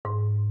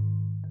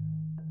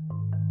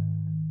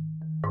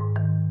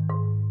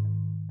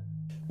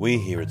We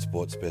here at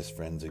Sports Best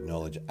Friends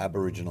acknowledge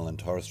Aboriginal and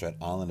Torres Strait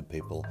Islander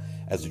people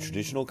as the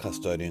traditional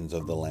custodians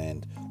of the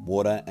land,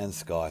 water and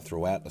sky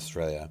throughout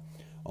Australia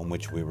on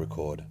which we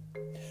record.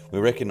 We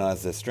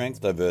recognise their strength,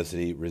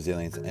 diversity,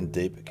 resilience and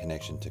deep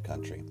connection to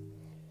country.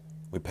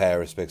 We pay our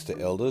respects to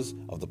elders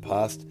of the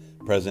past,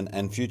 present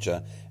and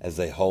future as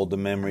they hold the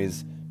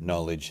memories,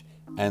 knowledge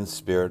and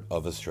spirit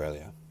of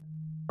Australia.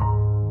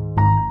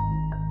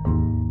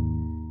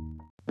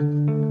 Here's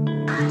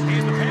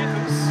the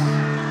Panthers.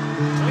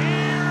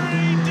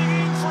 Cleary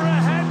digging for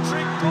a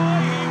hat-trick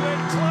boy. He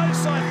went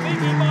close. I think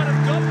he might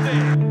have got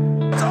there.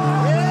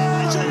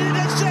 Oh, it's an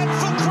intercept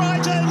for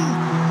Crichton.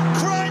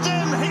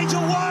 Crichton, he's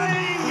away.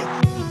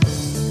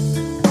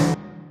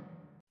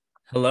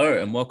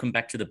 Hello and welcome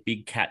back to the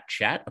Big Cat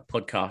Chat, a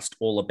podcast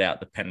all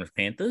about the Penrith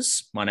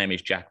Panthers. My name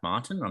is Jack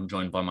Martin. I'm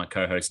joined by my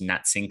co-host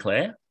Nat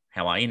Sinclair.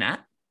 How are you, Nat?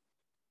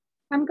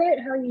 I'm good.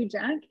 How are you,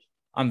 Jack?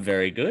 I'm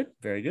very good,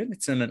 very good.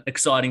 It's an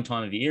exciting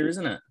time of year,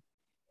 isn't it?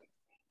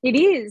 It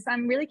is.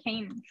 I'm really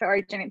keen for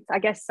Origin. I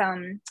guess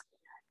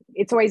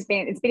it's a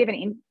bit of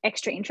an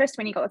extra interest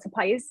when you got lots of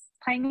players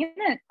playing in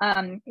it.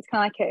 It's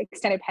kind of like an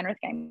extended Penrith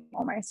game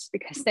almost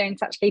because they're in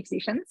such key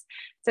positions.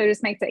 So it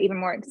just makes it even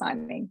more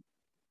exciting.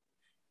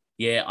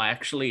 Yeah, I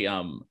actually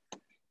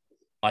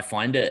I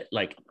find it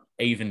like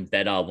even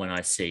better when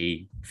I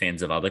see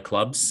fans of other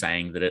clubs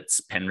saying that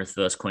it's Penrith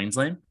versus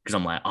Queensland because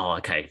I'm like, oh,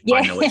 okay, Yeah.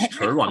 I know it's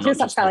true. I'm not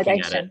just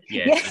looking at it.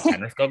 Yeah, through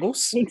Penrith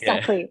goggles.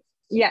 Exactly.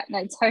 Yeah,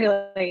 no,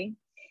 totally.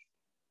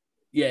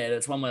 Yeah,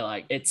 that's one way.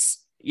 Like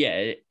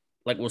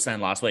like we were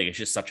saying last week, it's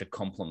just such a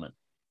compliment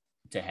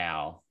to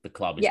how the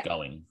club is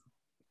going,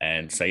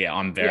 and so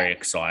I'm very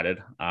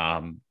excited.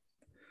 I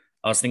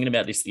was thinking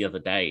about this the other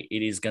day.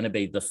 It is going to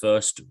be the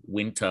first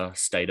winter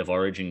State of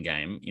Origin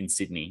game in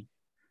Sydney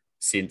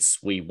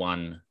since we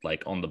won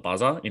like on the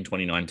buzzer in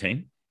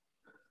 2019.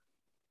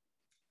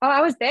 Oh,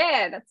 I was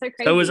there. That's so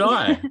crazy. So was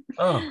I.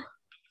 Oh,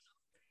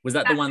 was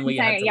that the one where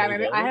you had to I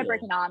remember. I had a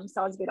broken arm,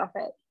 so I was a bit off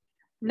it.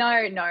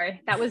 No,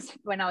 that was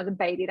when I was a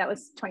baby. That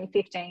was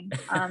 2015.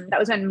 That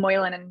was when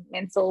Moylan and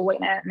Menzel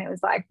went it, and it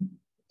was like,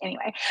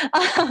 anyway.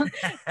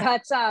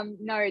 But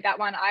no, that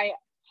one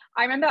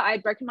I remember I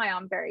had broken my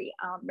arm very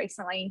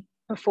recently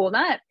before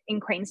that in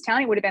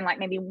Queenstown. It would have been like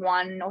maybe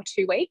 1 or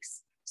 2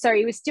 weeks. So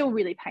it was still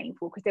really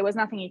painful because there was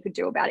nothing you could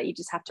do about it. You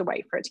just have to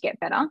wait for it to get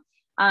better.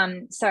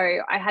 So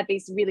I had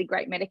these really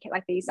great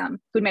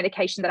good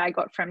medication that I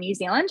got from New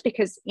Zealand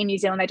because in New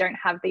Zealand they don't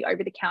have the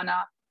over-the-counter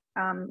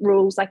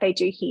rules like they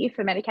do here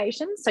for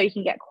medications. So you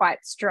can get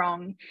quite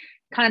strong,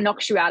 kind of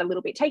knocks you out a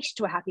little bit, takes you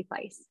to a happy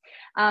place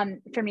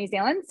from New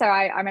Zealand. So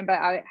I remember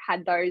I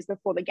had those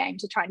before the game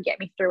to try and get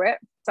me through it.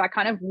 So I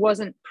kind of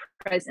wasn't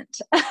present,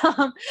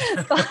 but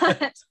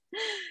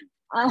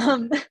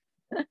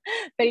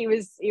it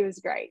was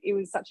great. It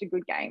was such a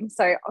good game.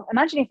 So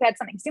imagine if they had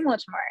something similar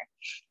tomorrow.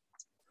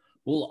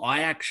 Well,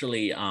 I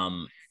actually,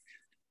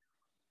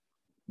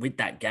 with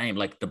that game,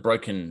 like the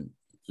broken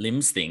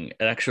limbs thing,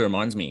 it actually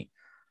reminds me,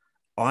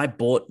 I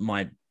bought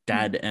my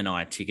dad and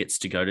I tickets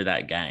to go to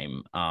that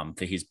game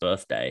for his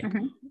birthday.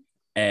 Mm-hmm.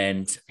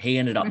 And he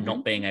ended up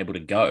not being able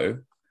to go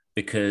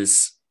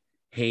because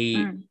he's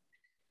going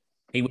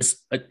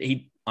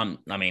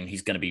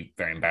to be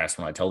very embarrassed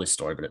when I tell this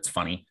story, but it's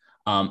funny.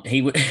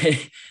 He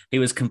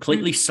was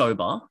completely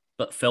sober,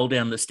 but fell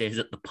down the stairs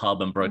at the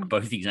pub and broke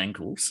both his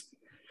ankles.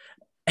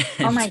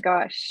 Oh my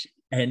gosh.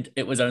 And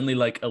it was only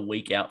like a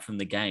week out from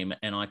the game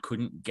and I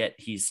couldn't get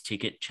his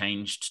ticket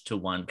changed to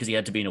one because he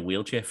had to be in a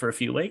wheelchair for a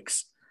few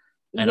weeks.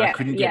 And I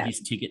couldn't get his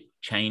ticket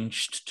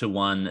changed to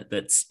one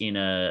that's in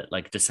a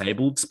like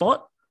disabled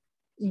spot.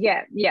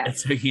 Yeah. And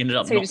so he ended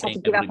up so you not just have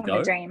being to give able up to on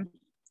go. the dream.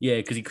 Yeah,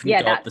 because he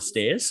couldn't go up the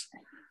stairs.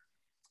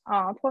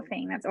 Oh, poor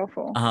thing. That's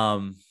awful.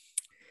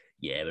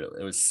 Yeah, but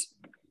it was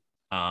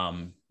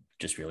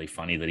just really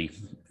funny that he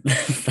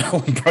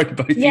fell and broke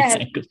both his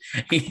ankles.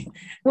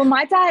 Well,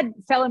 my dad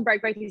fell and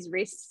broke both his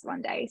wrists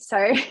one day. So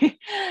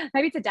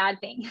maybe it's a dad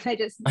thing. They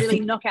just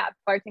really knock out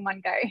both in one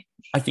go.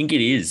 I think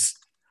it is.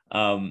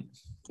 My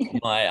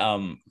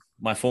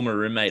former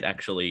roommate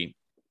actually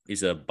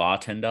is a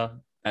bartender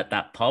at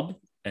that pub.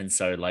 And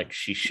so like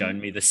she's shown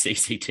me the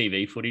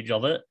CCTV footage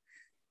of it.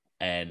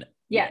 And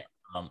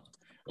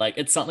like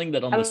it's something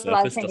that on the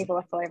surface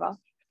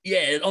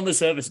on the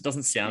surface it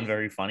doesn't sound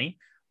very funny,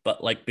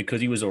 but like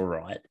because he was all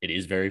right, it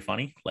is very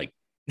funny. Like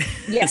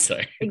so.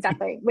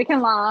 Exactly. We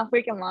can laugh.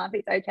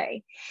 It's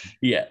okay.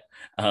 Yeah.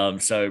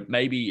 So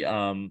maybe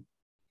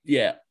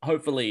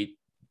hopefully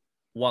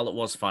while it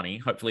was funny,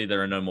 hopefully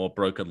there are no more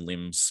broken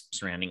limbs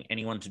surrounding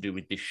anyone to do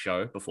with this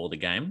show before the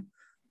game.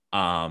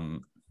 But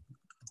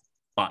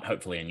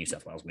hopefully a New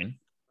South Wales win.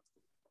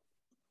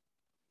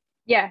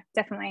 Yeah,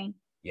 definitely.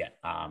 Yeah.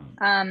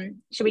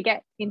 Should we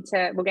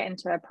we'll get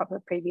into a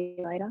proper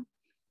preview later?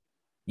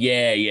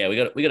 Yeah. We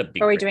got a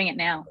big. Or are we doing it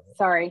now?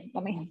 Sorry.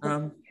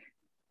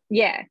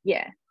 Yeah.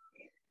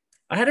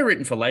 I had it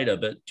written for later,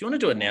 but do you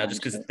want to do it now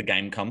just because the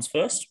game comes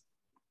first?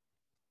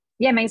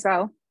 Yeah, may as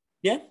well.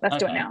 Yeah. Let's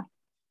do it now.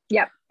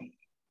 Yep.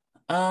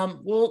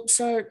 Well,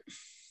 so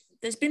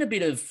there's been a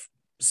bit of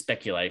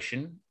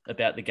speculation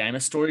about the game. A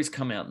story's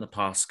come out in the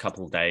past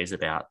couple of days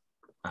about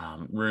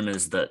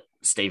rumours that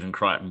Stephen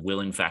Crichton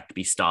will in fact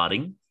be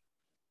starting.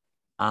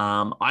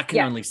 I can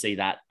only see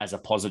that as a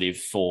positive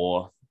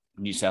for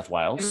New South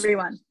Wales.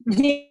 Everyone.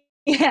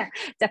 Yeah,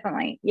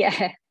 definitely.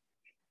 Yeah.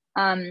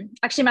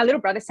 Actually, my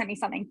little brother sent me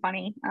something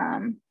funny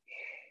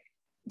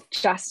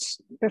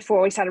just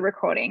before we started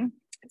recording.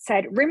 It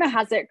said, rumour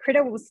has it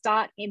Critter will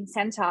start in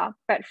centre,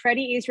 but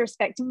Freddie is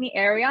respecting the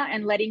area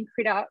and letting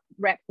Critter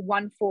rep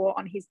 1-4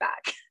 on his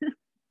back.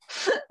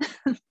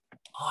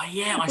 Oh,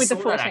 yeah, I saw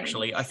that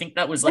actually. I think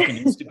that was like an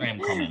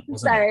Instagram comment,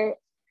 wasn't it?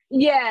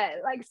 Yeah,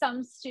 like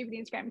some stupid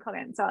Instagram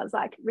comment. So I was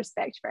like,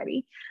 respect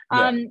Freddie.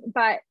 Yeah.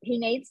 But he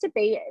needs to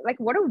be like,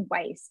 what a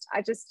waste.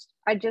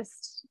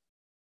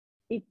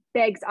 It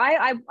begs.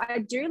 I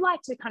do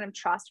like to kind of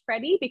trust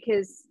Freddie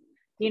because,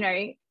 you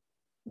know,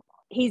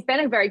 he's been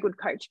a very good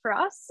coach for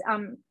us,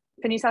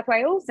 for New South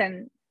Wales.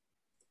 And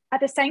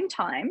at the same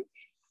time,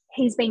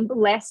 he's been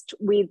blessed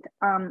with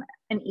an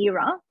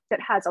era that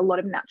has a lot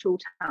of natural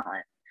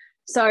talent.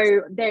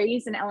 So there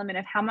is an element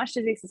of how much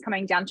of this is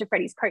coming down to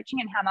Freddie's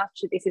coaching and how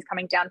much of this is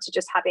coming down to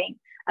just having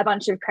a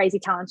bunch of crazy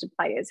talented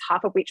players,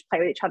 half of which play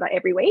with each other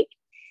every week.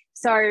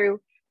 So,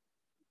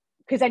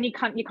 because then you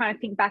kind of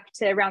think back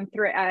to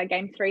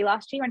game 3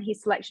 last year when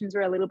his selections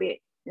were a little bit,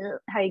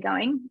 how are you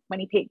going? When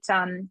he picked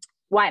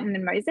Whiten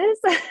and Moses,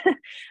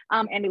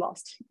 and he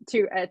lost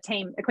to a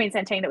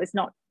Queensland team that was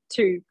not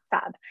too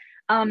fab.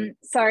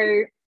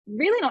 So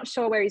really not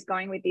sure where he's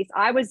going with this.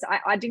 I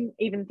didn't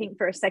even think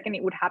for a second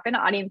it would happen.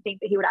 I didn't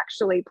think that he would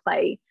actually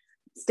play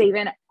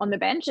Stephen on the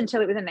bench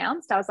until it was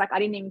announced. I was like, I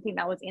didn't even think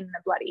that was in the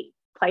bloody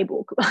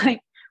playbook.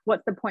 Like,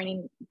 what's the point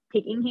in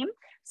picking him?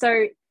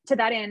 So to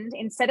that end,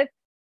 instead of,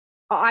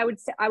 I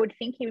would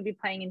think he would be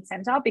playing in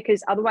centre,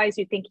 because otherwise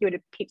you'd think he would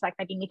have picked like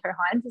maybe Nicho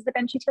Hynes as the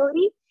bench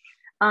utility.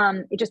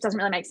 It just doesn't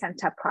really make sense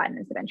to have Crichton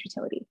as the bench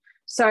utility.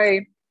 So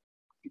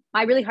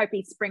I really hope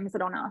he springs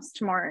it on us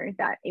tomorrow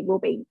that it will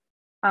be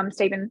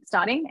Stephen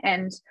starting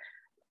and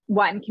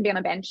Whiten can be on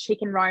the bench. He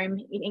can roam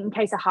in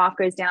case a half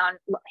goes down.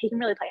 He can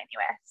really play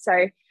anywhere.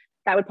 So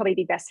that would probably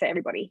be best for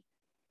everybody.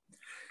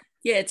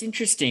 Yeah, it's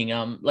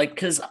interesting.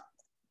 Because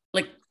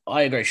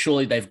I agree.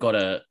 Surely they've got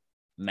to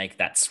make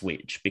that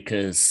switch,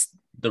 because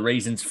the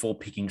reasons for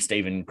picking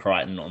Stephen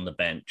Crichton on the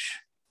bench,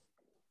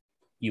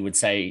 you would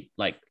say,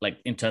 like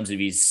in terms of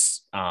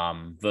his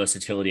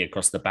versatility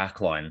across the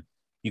back line,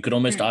 you could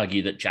almost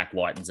argue that Jack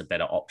Whiten's a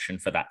better option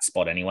for that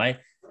spot anyway.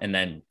 And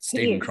then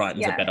Stephen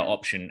Crichton's a better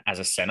option as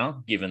a centre,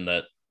 given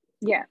that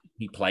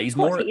he plays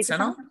more at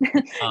centre.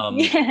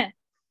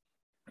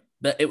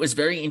 But it was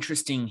very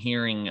interesting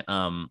hearing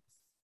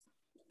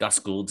Gus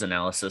Gould's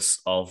analysis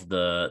of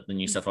the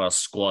New South Wales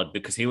squad,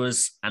 because he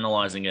was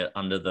analysing it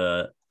under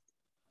the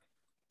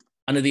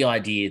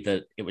idea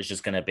that it was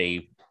just going to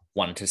be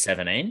 1 to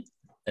 17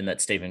 and that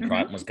Stephen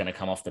Crichton was going to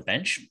come off the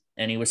bench.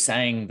 And he was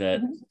saying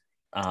that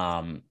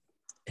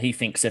he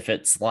thinks if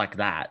it's like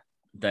that,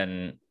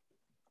 then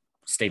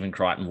Stephen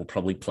Crichton will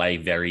probably play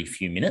very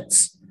few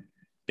minutes,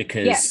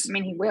 because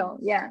he will.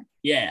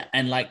 Yeah.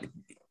 And like,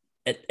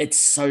 it's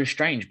so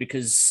strange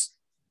because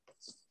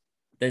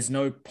there's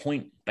no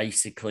point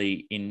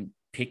basically in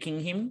picking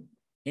him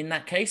in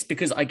that case,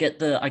 because I get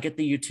the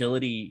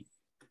utility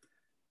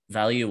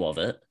value of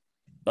it.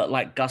 But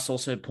like Gus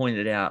also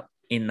pointed out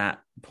in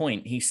that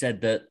point, he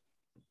said that,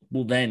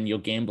 well, then you're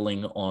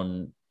gambling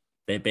on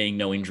there being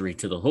no injury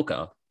to the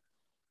hooker,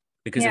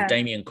 because if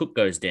Damien Cook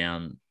goes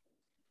down,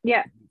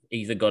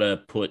 either got to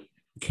put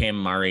Cam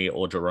Murray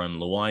or Jerome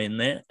Luai in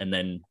there and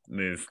then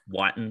move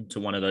Whiten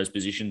to one of those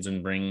positions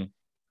and bring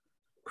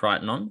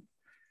Crichton on.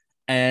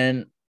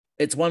 And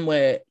it's one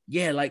where,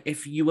 like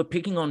if you were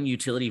picking on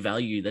utility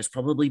value, there's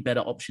probably better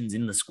options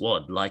in the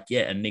squad, like,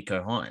 and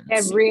Nicho Hynes.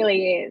 It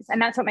really is.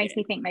 And that's what makes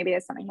me think maybe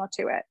there's something more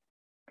to it.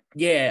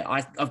 Yeah,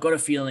 I've got a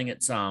feeling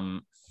it's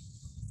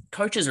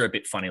coaches are a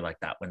bit funny like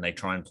that when they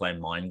try and play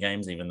mind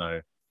games, even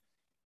though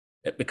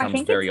it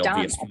becomes very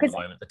obvious from the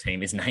moment the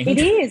team is named. It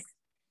is.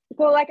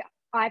 Well, like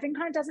Ivan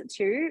kind of does it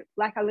too,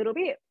 like a little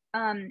bit.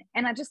 And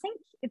I just think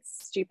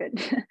it's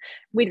stupid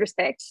with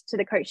respect to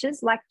the coaches.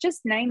 Like,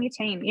 just name your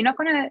team. You're not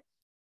going to,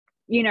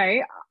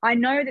 I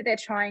know that they're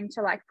trying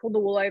to like pull the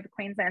wool over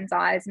Queensland's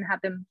eyes and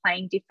have them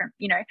playing different,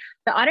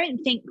 but I don't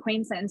think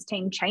Queensland's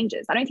team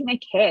changes. I don't think they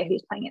care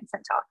who's playing at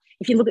centre.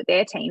 If you look at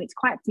their team, it's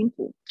quite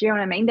simple. Do you know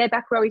what I mean? Their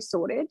back row is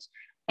sorted.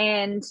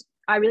 And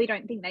I really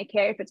don't think they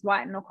care if it's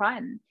Whiten or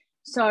Crichton.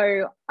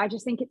 So I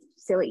just think it's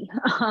silly.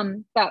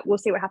 But we'll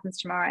see what happens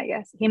tomorrow, I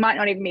guess. He might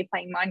not even be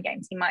playing mind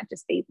games. He might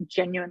just be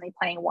genuinely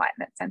playing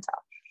Whiten at centre.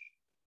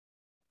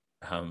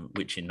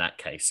 Which in that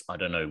case, I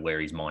don't know where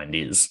his mind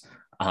is.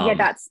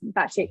 That's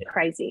batshit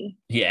crazy.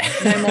 Yeah.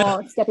 No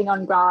more stepping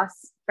on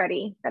grass,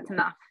 Freddie. That's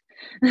enough.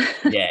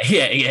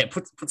 Yeah.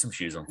 Put some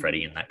shoes on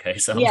Freddie in that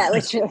case.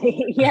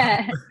 Literally.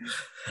 Yeah.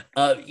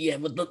 But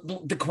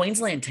the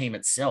Queensland team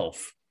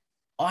itself,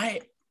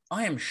 I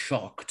am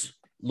shocked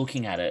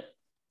looking at it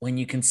when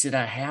you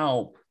consider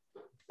how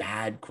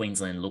bad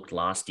Queensland looked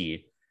last year.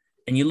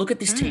 And you look at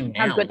this team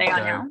now. How good they are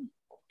now.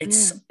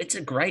 it's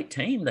a great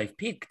team they've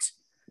picked.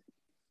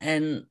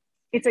 And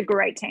it's a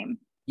great team.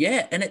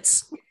 Yeah, and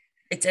it's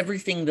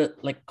everything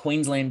that like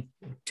Queensland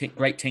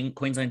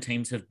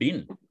teams have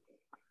been.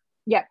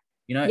 Yep.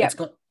 You know, it's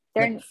got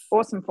they're in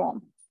awesome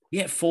form.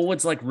 Yeah,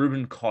 forwards like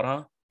Ruben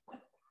Cotter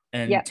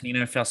and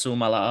Tino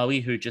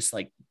Fa'asuamaleaui, who just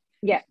like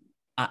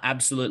are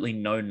absolutely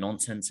no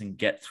nonsense and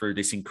get through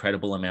this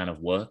incredible amount of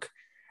work.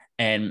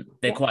 And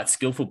they're quite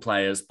skillful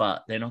players,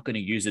 but they're not going to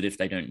use it if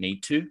they don't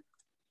need to,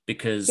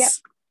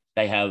 because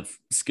they have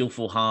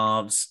skillful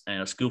halves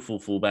and a skillful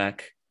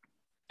fullback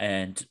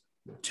and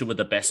two of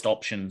the best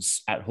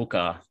options at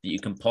hooker that you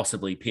can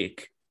possibly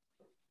pick.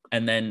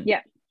 And then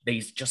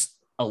these just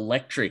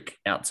electric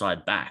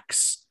outside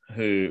backs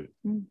who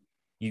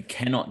you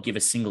cannot give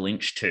a single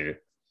inch to.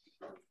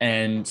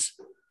 And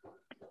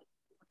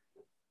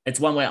it's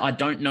one where I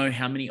don't know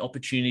how many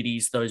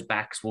opportunities those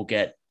backs will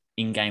get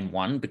in game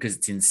one, because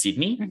it's in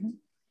Sydney.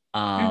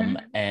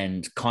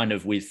 And kind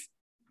of with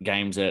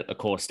games at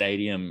Accor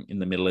Stadium in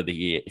the middle of the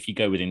year, if you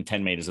go within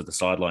 10 meters of the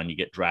sideline, you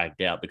get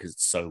dragged out because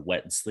it's so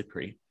wet and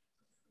slippery.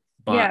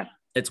 But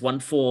it's one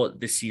for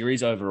the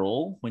series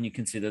overall, when you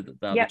consider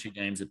that the other two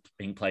games are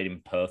being played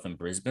in Perth and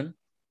Brisbane.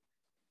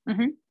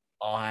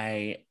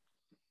 I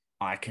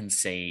can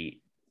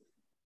see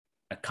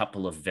a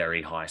couple of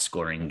very high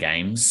scoring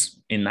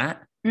games in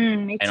that.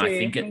 Me too, I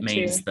think it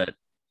means that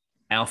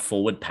our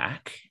forward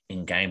pack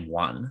in game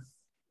one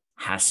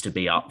has to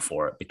be up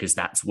for it, because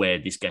that's where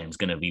this game's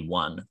going to be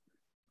won.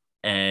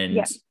 And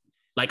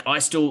like,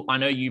 I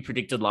know you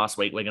predicted last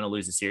week we're going to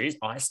lose the series.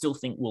 I still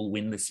think we'll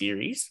win the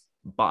series,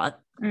 but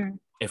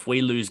if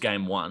we lose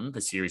game one, the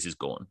series is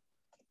gone.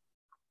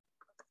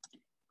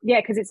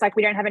 Yeah, because it's like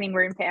we don't have any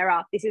room for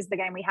error. This is the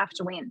game we have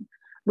to win,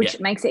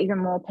 which makes it even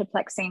more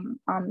perplexing,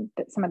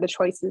 that some of the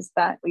choices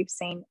that we've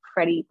seen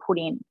Freddie put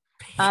in.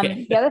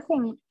 The other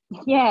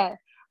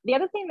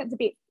thing that's a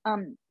bit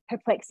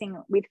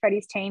perplexing with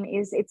Freddie's team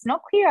is it's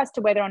not clear as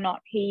to whether or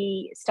not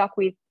he stuck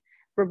with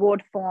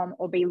reward form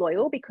or be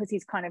loyal, because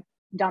he's kind of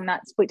done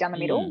that split down the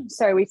middle.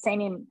 So we've seen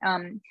him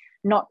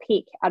not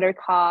pick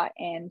Addo-Carr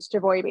and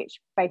Dvojevic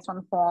based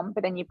on form,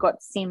 but then you've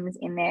got Sims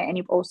in there, and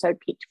you've also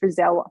picked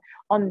Frizzell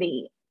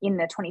in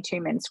the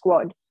 22-man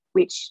squad,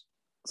 which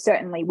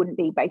certainly wouldn't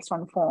be based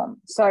on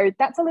form. So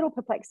that's a little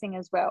perplexing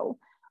as well.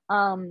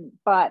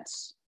 But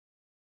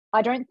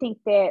I don't think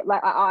they're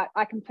like,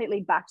 I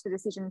completely backed the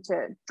decision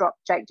to drop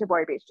Jake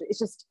Dvojevic. It's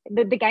just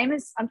the game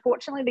has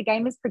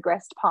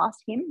progressed past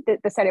him,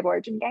 the State of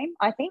Origin game,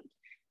 I think.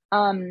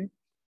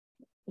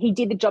 He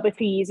did the job a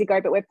few years ago,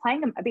 but we're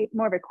playing a bit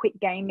more of a quick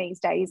game these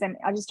days. And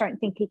I just don't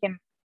think he can,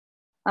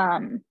 I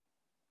don't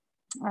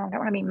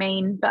want to be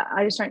mean, but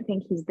I just don't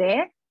think he's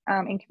there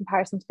in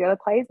comparison to the other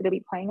players that he'll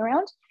be playing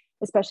around,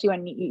 especially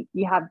when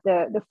you have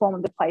the form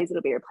of the players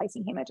that'll be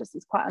replacing him. It just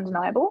is quite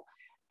undeniable.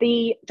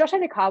 The Josh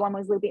Addo-Carr one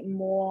was a little bit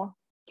more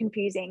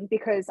confusing,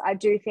 because I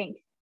do think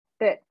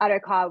that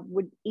Addo-Carr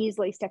would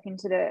easily step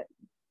into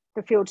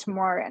the field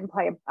tomorrow and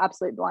play an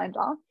absolute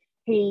blinder.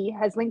 He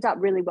has linked up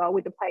really well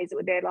with the players that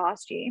were there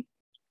last year.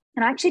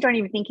 And I actually don't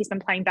even think he's been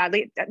playing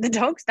badly at the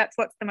Dogs. That's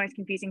what's the most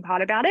confusing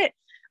part about it.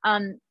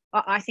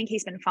 I think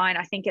he's been fine.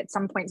 I think at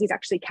some points he's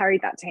actually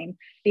carried that team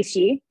this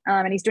year,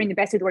 and he's doing the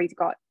best with what he's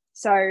got.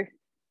 So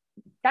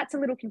that's a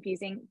little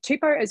confusing.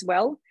 Tupou as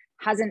well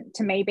hasn't,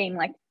 to me, been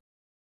like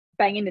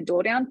banging the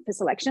door down for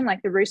selection.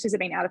 Like, the Roosters have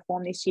been out of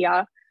form this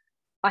year.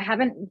 I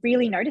haven't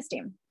really noticed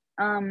him.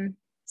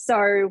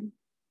 So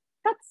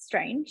that's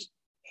strange.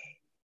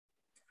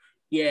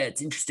 Yeah,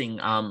 it's interesting.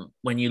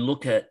 When you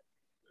look at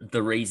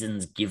the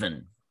reasons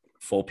given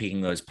for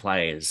picking those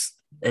players,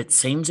 it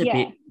seems a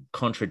bit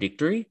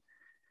contradictory.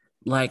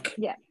 Like,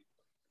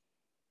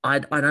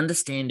 I'd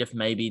understand if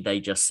maybe they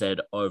just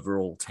said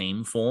overall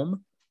team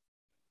form.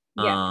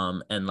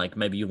 And like,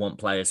 maybe you want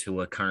players who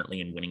are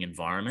currently in winning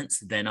environments,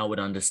 then I would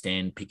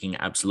understand picking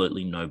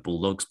absolutely no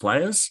Bulldogs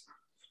players.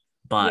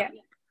 But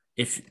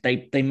if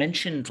they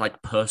mentioned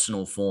like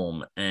personal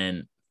form,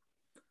 and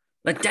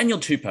like Daniel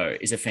Tupou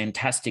is a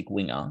fantastic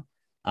winger.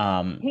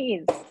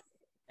 He is.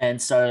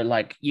 And so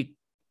like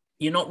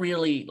you're not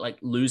really like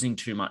losing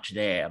too much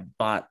there,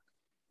 but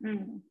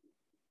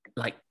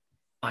like,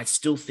 I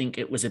still think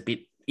it was a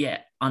bit,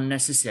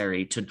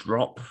 unnecessary to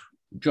drop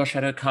Josh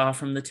Addo-Carr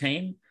from the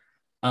team.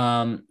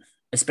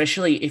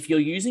 Especially if you're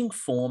using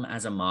form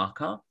as a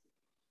marker.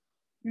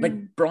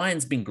 Like,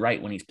 Brian's been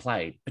great when he's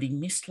played, but he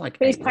missed like.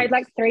 But he's played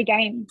like 3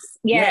 games.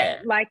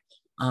 Like,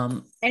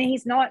 and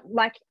he's not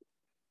like,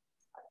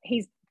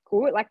 he's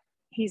good. Like,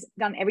 he's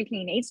done everything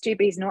he needs to,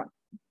 but he's not.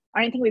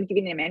 I don't think we've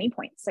given him any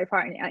points so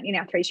far in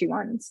our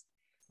 3-2-1s.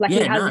 Like,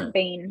 he hasn't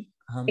been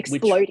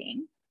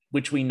exploding,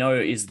 which we know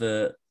is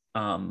the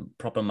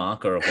proper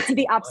marker of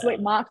the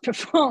absolute mark for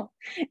form.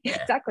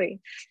 Exactly.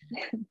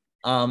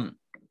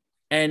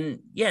 And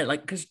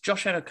like, because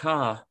Josh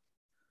Addo-Carr,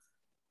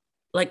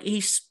 like,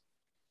 he's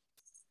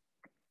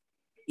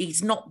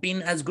not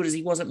been as good as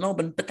he was at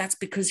Melbourne, but that's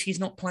because he's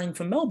not playing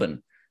for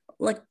Melbourne.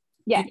 Like,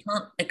 you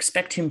can't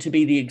expect him to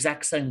be the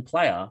exact same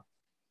player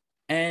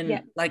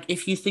And like,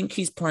 if you think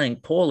he's playing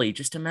poorly,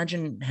 just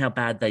imagine how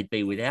bad they'd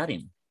be without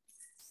him.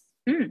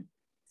 Mm.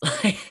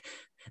 Like,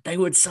 they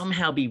would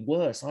somehow be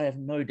worse. I have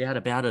no doubt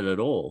about it at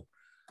all.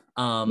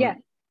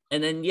 And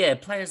then,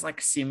 players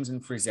like Sims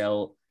and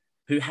Frizzell,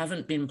 who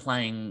haven't been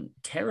playing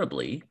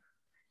terribly,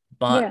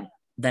 but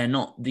they're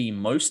not the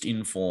most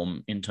in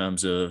form in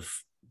terms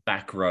of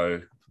back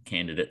row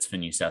candidates for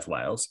New South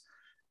Wales.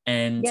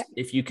 And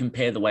if you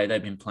compare the way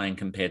they've been playing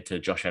compared to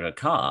Josh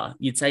Addo-Carr,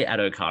 you'd say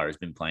Addo-Carr has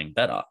been playing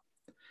better.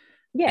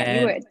 Yeah,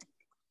 you would.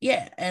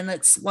 Yeah, and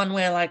it's one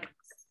where, like,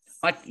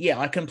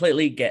 I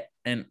completely get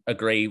and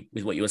agree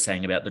with what you were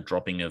saying about the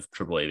dropping of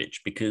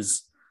Trbojevic,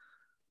 because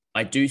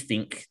I do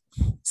think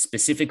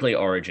specifically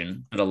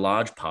Origin, but a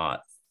large part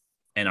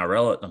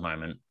NRL at the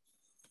moment,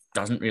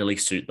 doesn't really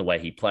suit the way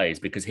he plays,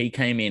 because he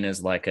came in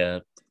as like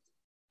a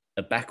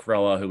back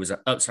rower who was a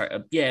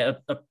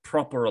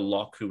proper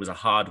lock who was a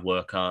hard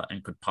worker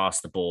and could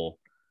pass the ball.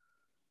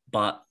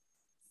 But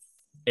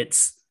it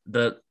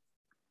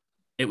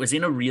was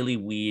in a really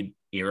weird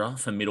era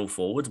for middle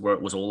forwards where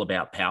it was all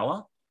about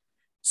power.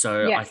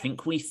 So I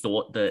think we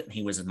thought that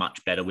he was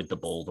much better with the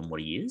ball than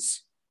what he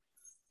is.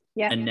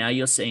 Yeah. And now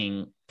you're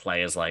seeing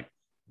players like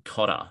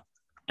Cotter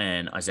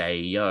and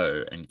Isaiah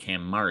Yeo and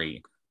Cam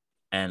Murray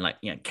and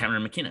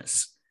Cameron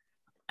McInnes,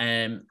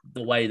 and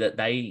the way that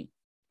they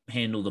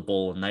handle the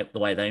ball and the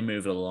way they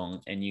move it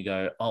along, and you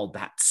go, oh,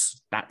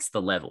 that's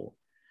the level.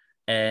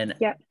 And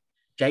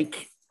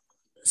Jake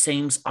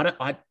seems,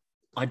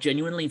 I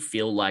genuinely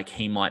feel like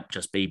he might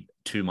just be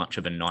too much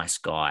of a nice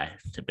guy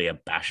to be a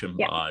bash and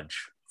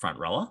barge front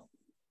rower.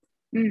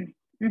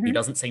 Mm-hmm. He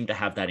doesn't seem to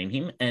have that in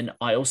him. And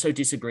I also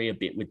disagree a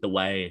bit with the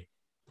way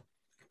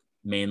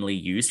Manly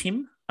use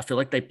him. I feel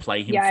like they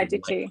play him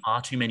for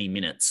far too many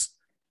minutes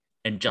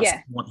and just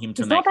want him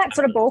to He's make not that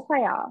sort of ball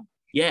player.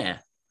 Yeah.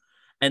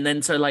 And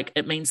then so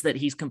it means that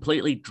he's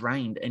completely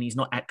drained and he's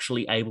not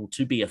actually able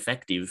to be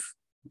effective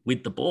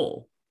with the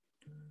ball.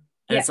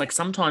 And it's like,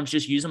 sometimes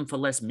just use him for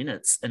less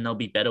minutes and they'll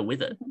be better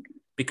with it,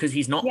 because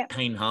he's not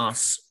Payne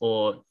Haas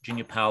or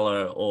Junior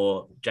Paolo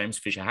or James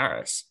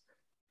Fisher-Harris.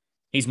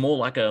 He's more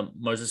like a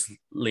Moses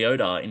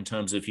Leota in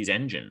terms of his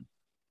engine,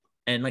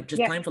 and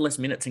just playing for less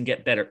minutes and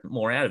get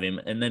more out of him.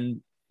 And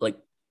then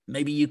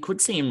maybe you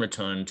could see him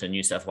return to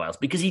New South Wales,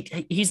 because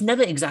he's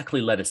never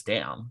exactly let us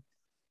down.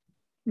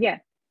 Yeah.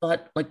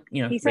 But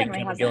Regan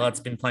Campbell-Gillard's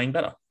been playing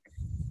better.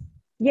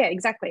 Yeah,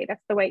 exactly.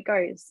 That's the way it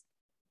goes.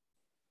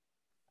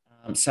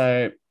 And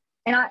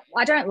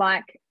I don't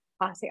like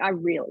RC. I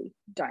really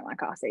don't like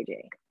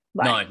RCG.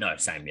 No,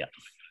 same. Yeah.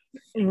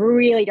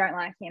 Really don't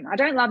like him. I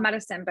don't love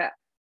Madison, but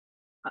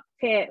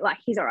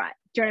he's all right.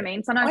 Do you know what I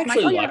mean? Sometimes I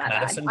actually like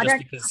Madison.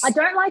 I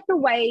don't like the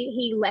way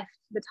he left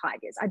the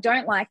Tigers. I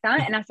don't like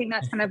that, and I think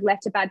that's kind of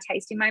left a bad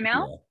taste in my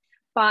mouth. Yeah.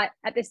 But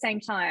at the same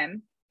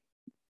time,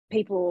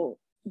 people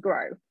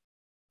grow.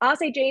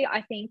 RCG,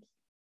 I think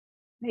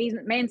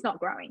man's not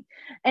growing.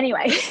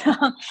 Anyway,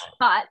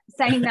 but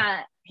saying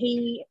that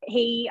he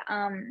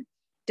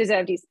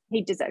deserved to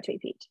be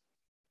picked.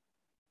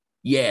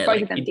 Yeah,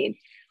 both of them did.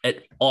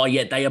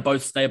 They are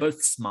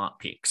both smart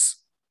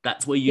picks.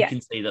 That's where you can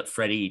see that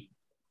Freddie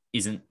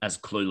isn't as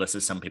clueless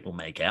as some people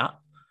make out,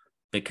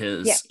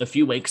 because a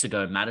few weeks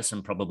ago,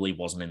 Madison probably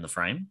wasn't in the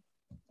frame.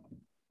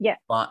 Yeah.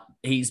 But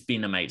he's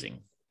been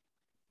amazing.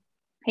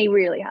 He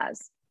really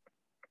has.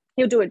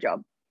 He'll do a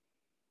job.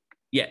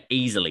 Yeah,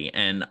 easily.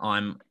 And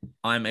I'm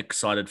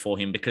excited for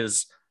him,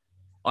 because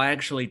I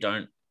actually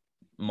don't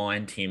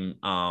mind him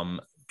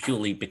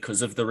purely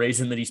because of the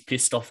reason that he's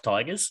pissed off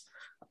Tigers.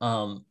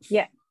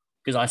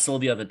 Because I saw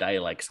the other day,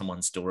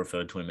 someone still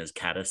referred to him as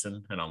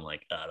Caddison, and I'm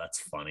like, that's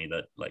funny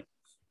that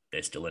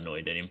they're still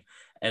annoyed at him.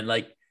 And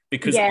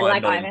because I'm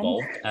not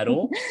involved at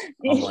all,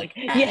 I'm like,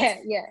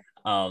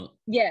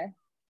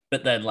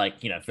 But then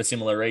for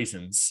similar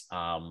reasons,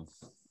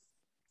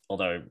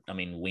 although, I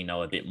mean, we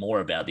know a bit more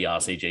about the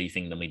RCG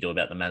thing than we do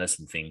about the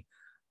Madison thing.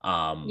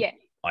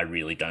 I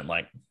really don't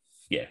like,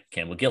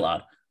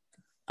 Campbell-Gillard.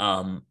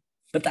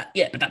 But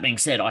that being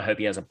said, I hope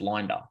he has a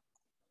blinder.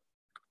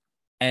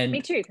 And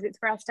me too, because it's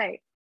for our state.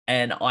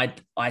 And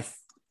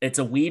it's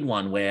a weird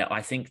one where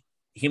I think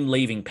him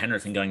leaving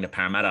Penrith and going to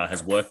Parramatta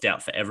has worked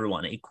out for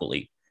everyone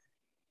equally.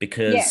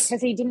 Because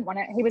he didn't want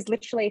to. He was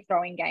literally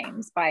throwing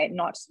games by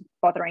not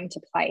bothering to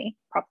play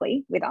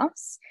properly with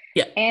us.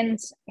 Yeah. And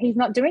he's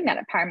not doing that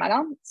at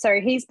Parramatta. So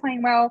he's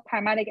playing well.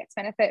 Parramatta gets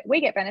benefit.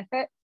 We get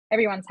benefit.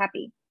 Everyone's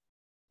happy.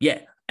 Yeah.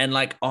 And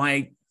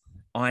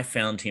I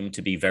found him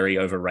to be very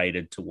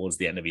overrated towards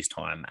the end of his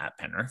time at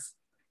Penrith.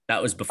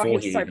 That was before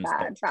he even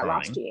stopped trying.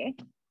 Last year.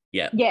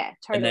 Yeah. Yeah,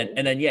 totally.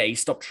 And then he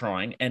stopped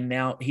trying, and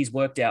now he's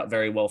worked out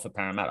very well for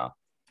Parramatta.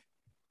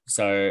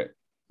 So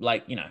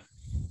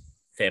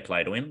fair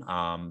play to him.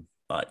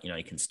 But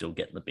he can still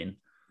get in the bin.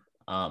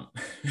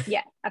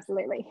 Yeah,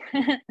 absolutely.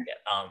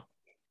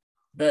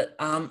 But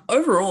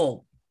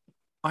overall,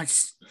 I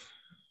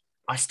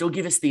still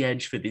give us the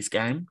edge for this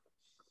game,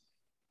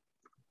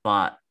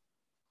 but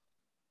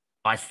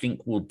I think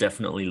we'll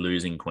definitely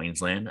lose in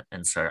Queensland,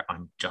 and so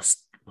I'm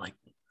just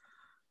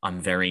I'm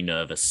very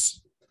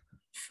nervous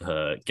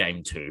for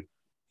game 2.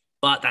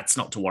 But that's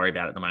not to worry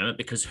about at the moment,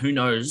 because who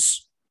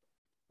knows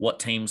what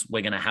teams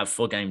we're going to have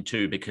for game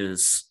 2,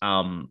 because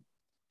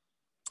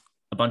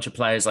a bunch of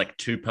players like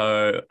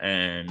Tupou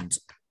and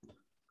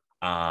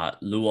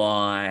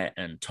Luai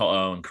and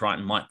To'o and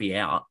Crichton might be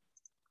out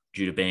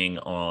due to being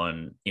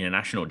on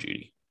international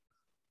duty.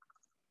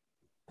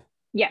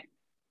 Yeah.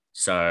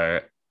 So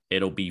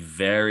it'll be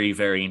very,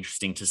 very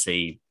interesting to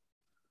see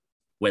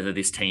whether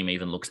this team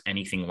even looks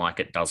anything like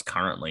it does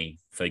currently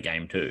for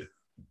game 2.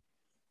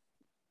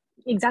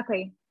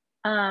 Exactly.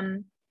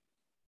 So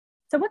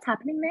what's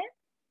happening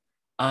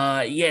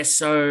there?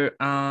 So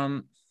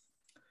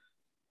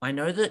I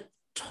know that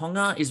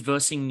Tonga is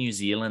versus New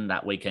Zealand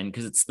that weekend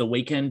because it's the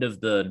weekend of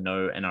the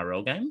no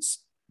NRL games.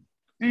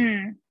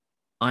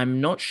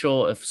 I'm not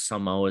sure if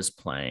Samoa's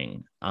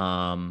playing.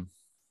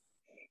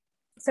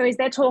 So is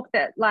there talk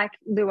that like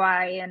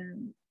Luai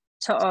and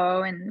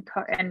To'o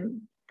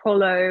and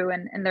Polo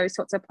and those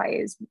sorts of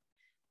players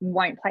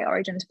won't play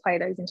Origin to play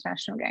those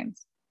international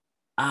games?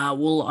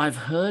 Well, I've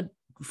heard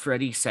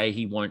Freddie say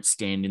he won't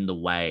stand in the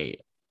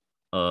way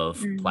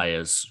of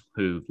players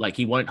who, like,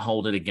 he won't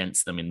hold it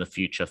against them in the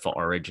future for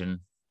Origin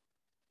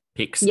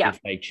picks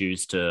if they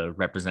choose to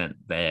represent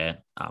their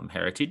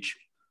heritage.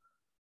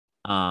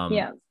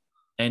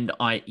 And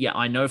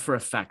I know for a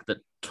fact that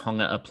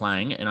Tonga are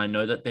playing, and I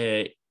know that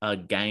there are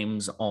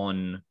games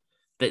on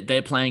that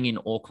they're playing in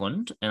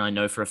Auckland, and I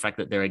know for a fact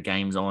that there are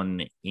games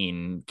on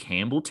in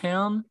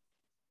Campbelltown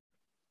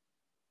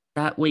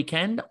that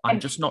weekend. I'm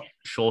just not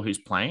sure who's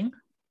playing.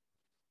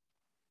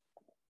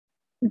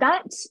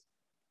 That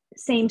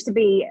seems to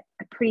be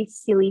a pretty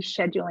silly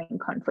scheduling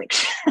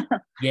conflict.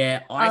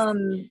 Yeah,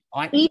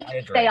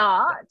 if they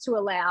are to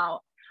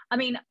allow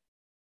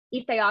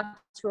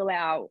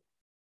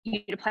you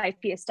to play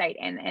for your state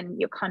and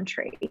your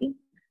country,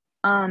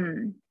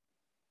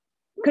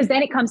 because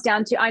then it comes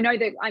down to I know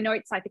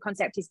it's like the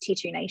concept is tier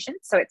 2 nation,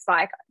 so it's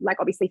like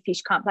obviously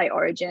Fish can't play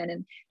Origin,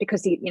 and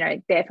because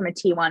they're from a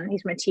tier 1,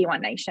 he's from a tier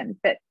 1 nation,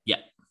 but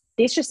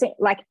this just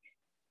like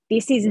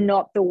this is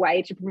not the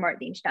way to promote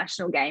the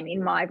international game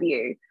in my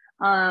view.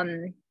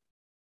 Because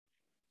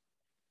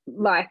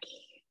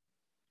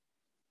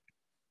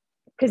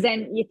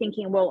then you're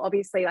thinking, well,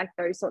 obviously, like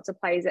those sorts of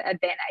players are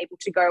then able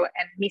to go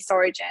and miss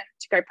Origin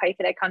to go play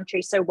for their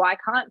country. So why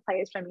can't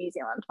players from New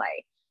Zealand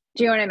play?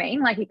 Do you know what I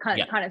mean? Like you kind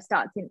of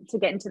start to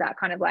get into that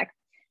kind of like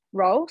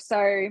role.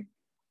 So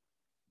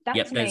that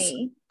to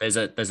me, there's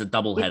a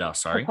double header.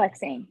 Sorry,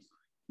 perplexing.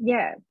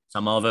 Yeah,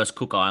 Samoa versus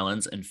Cook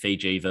Islands and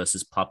Fiji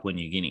versus Papua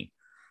New Guinea.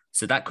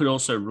 So that could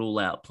also rule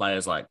out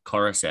players like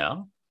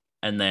Coruscant,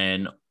 and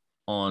then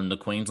on the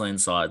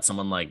Queensland side,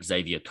 someone like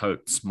Xavier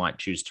Coates might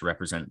choose to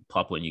represent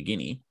Papua New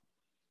Guinea.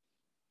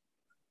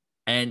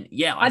 And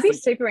I'd be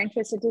super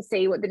interested to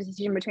see what the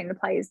decision between the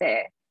players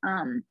there.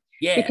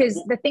 Because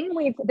the thing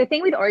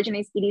with Origin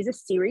is it is a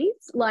series.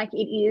 Like it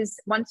is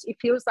once you've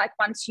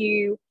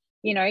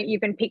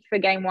been picked for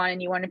game 1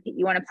 and you want to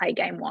play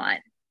game 1.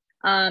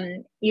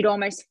 You'd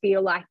almost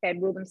feel like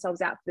they'd rule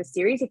themselves out for the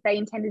series if they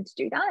intended to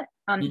do that.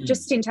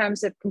 Just in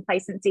terms of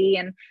complacency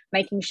and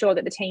making sure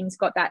that the team's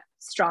got that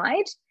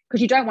stride,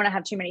 because you don't want to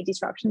have too many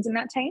disruptions in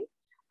that team.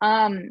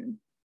 And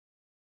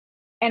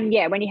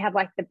when you have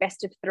like the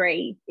best of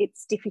 3,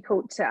 it's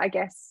difficult to, I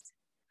guess.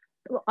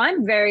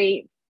 I'm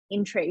very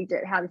intrigued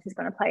at how this is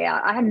going to play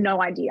out. I had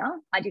no idea.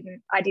 I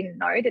didn't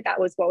know that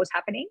was what was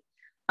happening.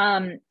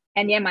 My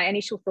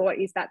initial thought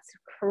is that's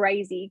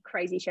crazy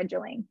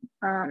scheduling.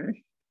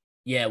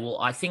 Well,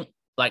 I think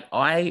like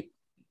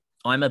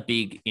I'm a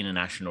big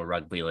international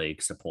rugby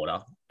league supporter,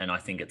 and I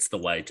think it's the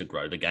way to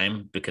grow the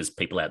game because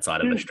people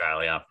outside of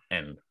Australia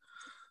and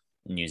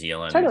New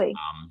Zealand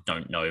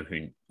don't know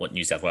what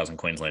New South Wales and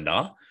Queensland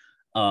are.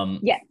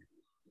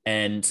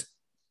 And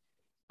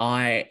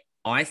I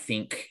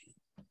think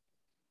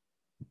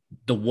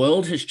the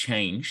world has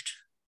changed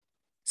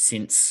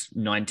since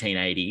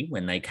 1980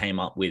 when they came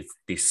up with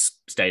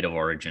this state of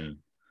origin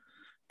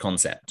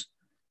concept.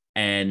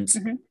 And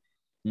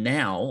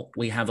now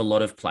we have a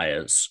lot of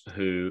players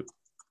who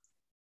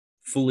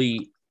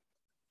fully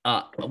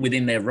are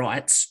within their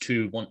rights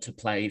to want to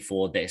play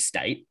for their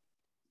state,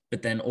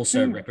 but then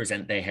also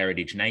represent their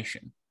heritage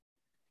nation.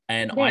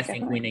 And I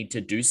think we need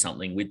to do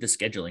something with the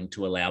scheduling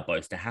to allow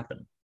both to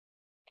happen.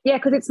 Yeah,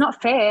 because it's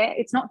not fair.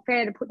 It's not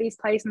fair to put these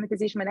players in the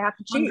position where they have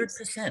to choose.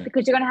 100%.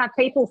 Because you're going to have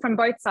people from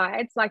both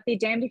sides. Like they're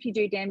damned if you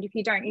do, damned if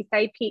you don't. If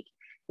they pick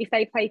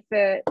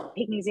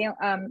New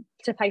Zealand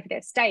to play for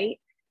their state,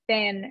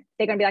 then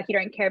they're going to be like, you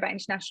don't care about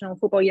international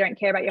football, you don't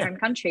care about your home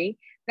country.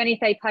 Then if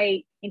they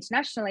play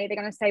internationally, they're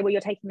going to say, well,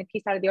 you're taking the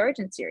piss out of the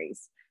Origin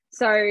series.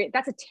 So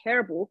that's a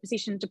terrible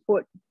position to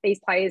put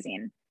these players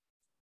in.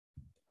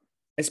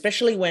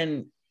 Especially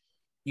when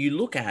you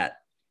look at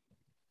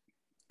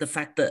the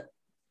fact that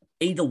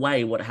either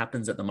way, what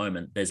happens at the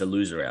moment, there's a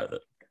loser out of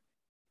it.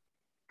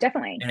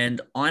 Definitely. And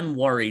I'm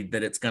worried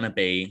that it's going to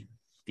be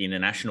the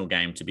international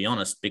game, to be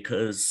honest,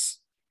 because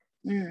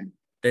you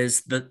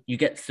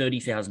get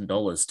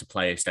 $30,000 to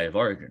play a state of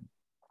origin.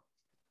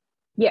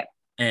 Yeah.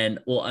 And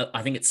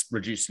I think it's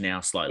reduced now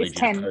slightly It's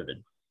due 10. to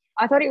COVID.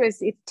 I thought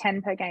it's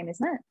 10 per game,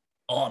 isn't it?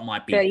 Oh, it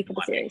might be 30 for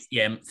the series.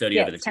 Yeah, 30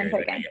 over the 10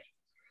 series. per game.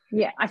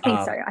 Yeah, I think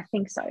so. I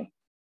think so. Could be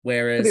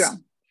Whereas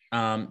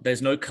wrong.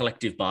 there's no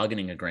collective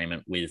bargaining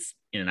agreement with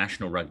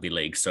International Rugby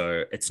League,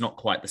 so it's not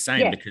quite the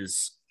same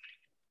because,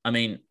 I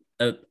mean,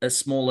 a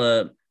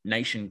smaller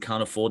nation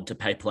can't afford to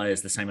pay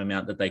players the same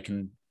amount that they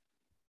can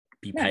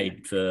be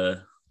paid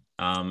for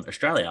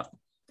Australia.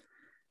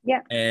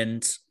 Yeah.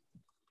 And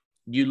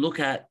you look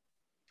at,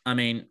 I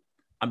mean,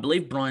 I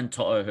believe Brian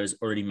To'o has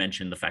already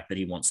mentioned the fact that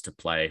he wants to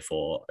play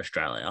for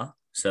Australia.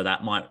 So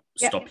that might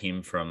stop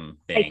him from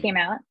being... Take him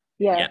out.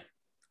 Yeah.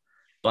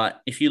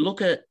 But if you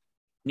look at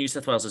New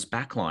South Wales'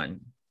 backline,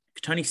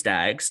 Tony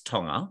Staggs,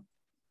 Tonga,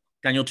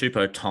 Daniel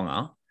Tupou,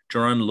 Tonga,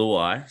 Jerome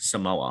Luai,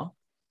 Samoa,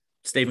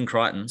 Stephen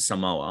Crichton,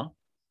 Samoa,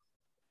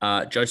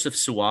 Joseph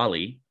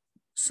Suwali,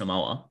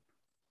 Samoa,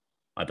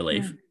 I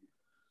believe.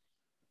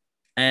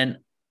 And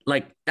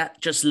like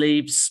that just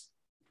leaves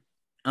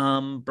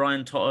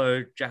Brian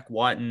To'o, Jack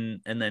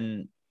Whiten, and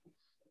then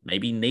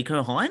maybe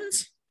Nico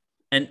Hines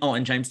and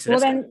James Tedesco. Well,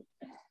 then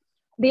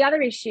the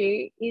other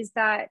issue is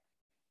that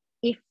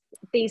if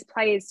these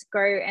players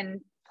go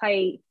and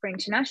play for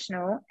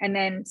international and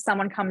then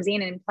someone comes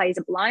in and plays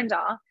a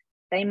blinder,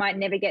 they might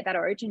never get that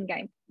Origin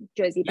game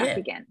jersey back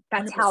again.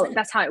 That's 100%.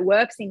 That's how it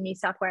works in New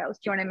South Wales.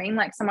 Do you know what I mean?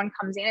 Like someone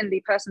comes in and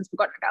the person's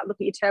forgotten about, look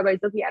at your turbos,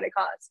 look at your other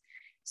cards.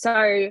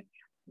 So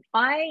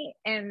I'm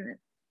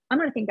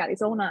going to think about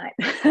this all night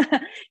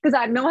because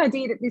I had no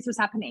idea that this was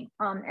happening.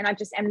 And I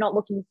just am not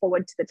looking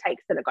forward to the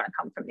takes that are going to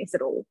come from this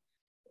at all.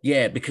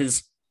 Yeah,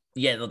 because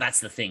that's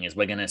the thing is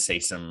we're going to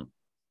see some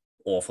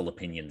awful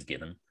opinions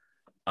given.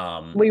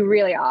 We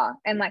really are.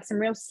 And like some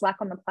real slack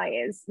on the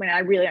players when I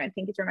really don't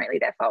think it's remotely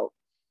their fault.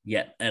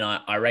 Yeah. And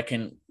I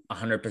reckon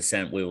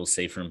 100% we will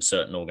see from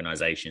certain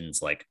organizations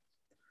like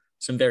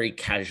some very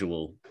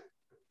casual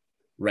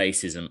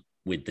racism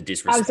with the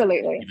disrespect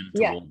given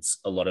towards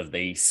a lot of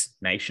these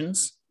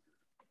nations,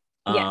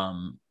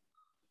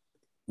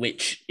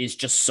 which is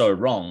just so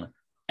wrong.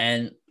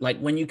 And like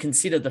when you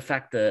consider the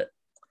fact that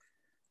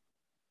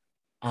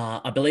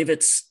I believe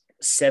it's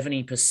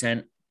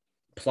 70%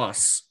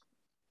 plus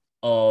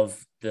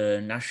of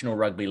the National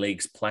Rugby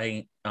League's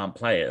players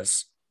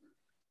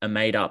are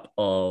made up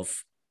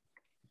of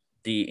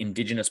the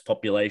indigenous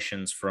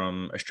populations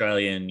from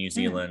Australia and New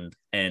Zealand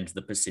and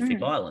the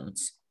Pacific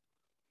Islands.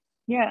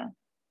 Yeah.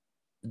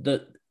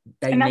 That's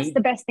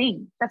the best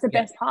thing. That's the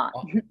best part.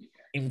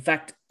 In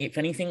fact, if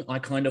anything, I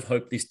kind of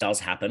hope this does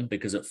happen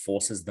because it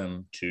forces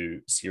them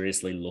to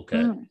seriously look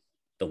at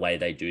the way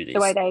they do this.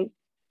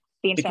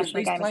 The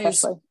international game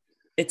especially.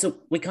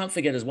 We can't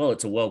forget as well,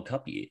 it's a World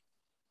Cup year.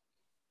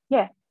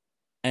 Yeah.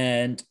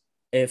 And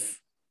if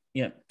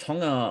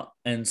Tonga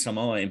and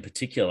Samoa in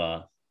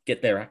particular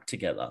get their act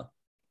together,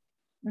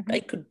 they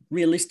could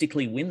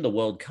realistically win the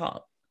World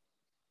Cup.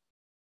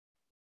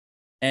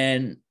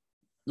 And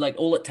like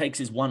all it takes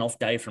is one off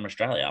day from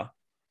Australia.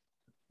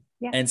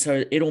 Yeah. And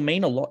so it'll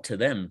mean a lot to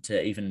them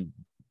to even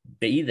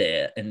be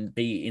there and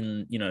be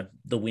in,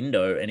 the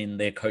window and in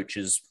their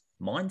coach's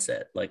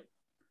mindset. Like,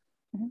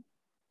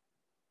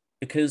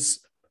 because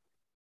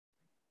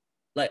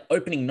like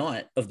opening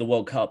night of the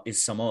World Cup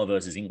is Samoa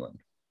versus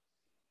England.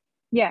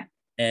 Yeah.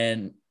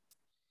 And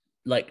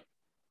like,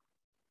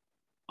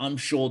 I'm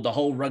sure the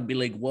whole rugby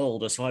league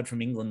world, aside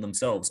from England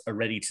themselves, are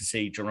ready to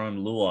see Jerome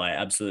Luai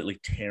absolutely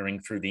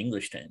tearing through the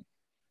English team.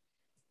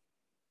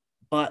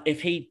 But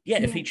if he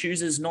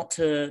chooses not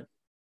to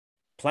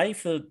play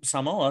for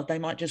Samoa, they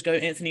might just go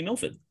Anthony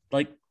Milford.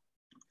 Like,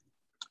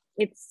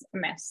 it's a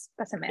mess.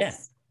 That's a mess.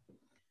 Yeah.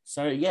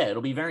 So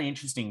it'll be very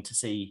interesting to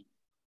see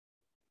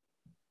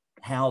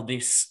how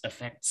this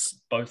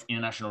affects both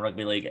International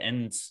Rugby League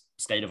and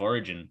State of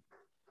Origin,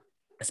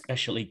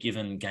 especially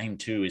given Game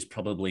 2 is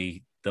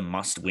probably the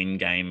must-win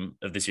game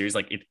of the series.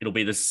 Like it'll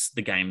be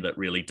the game that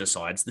really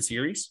decides the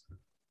series.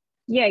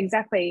 Yeah,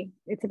 exactly.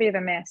 It's a bit of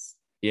a mess.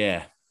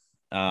 Yeah.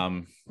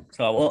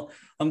 So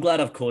I'm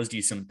glad I've caused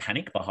you some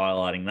panic by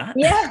highlighting that.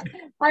 Yeah,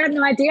 I had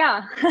no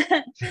idea.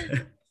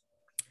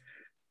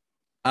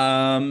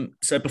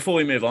 So before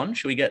we move on,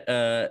 should we get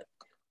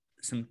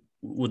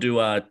we'll do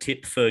a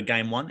tip for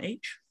Game 1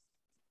 each?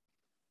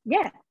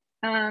 Yeah.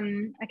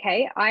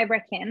 Okay. I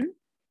reckon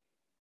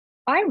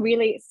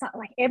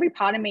every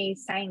part of me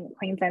is saying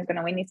Queensland's going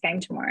to win this game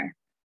tomorrow.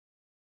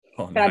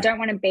 But no. I don't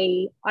want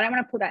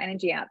to put that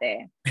energy out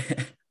there.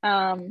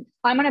 I'm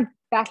going to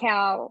back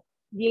our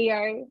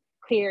Yeo,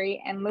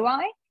 Cleary and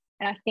Luai.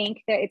 And I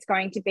think that it's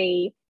going to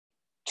be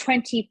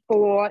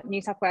 24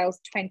 New South Wales,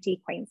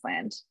 20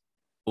 Queensland.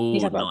 Oh,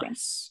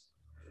 nice.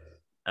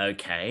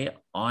 Okay.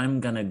 I'm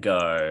going to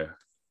go.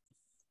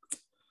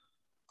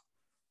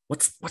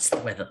 What's the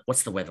weather?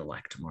 What's the weather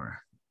like tomorrow?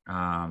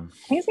 I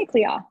think it's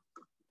clear.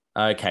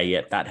 Okay.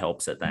 Yeah, that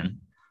helps it then.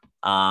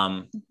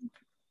 I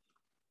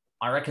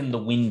reckon the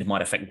wind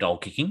might affect goal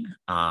kicking.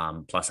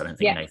 Plus, I don't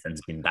think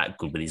Nathan's been that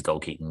good with his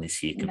goal kicking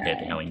this year compared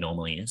to how he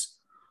normally is.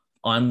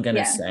 I'm going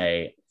to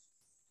say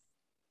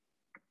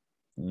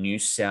New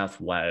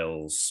South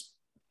Wales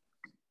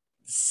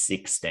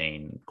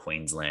 16,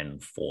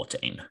 Queensland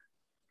 14.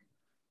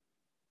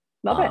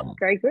 Love it.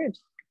 Very good.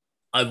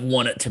 I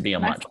want it to be a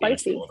Nice much bigger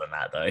closey. score than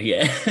that, though.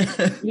 Yeah.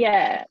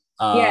 Yeah.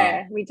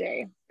 Yeah, we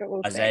do. But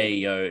we'll Isaiah see.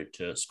 Yeo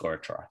to score a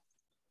try.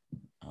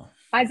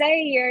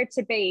 Isaiah Yeo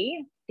to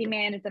be the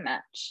man of the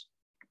match.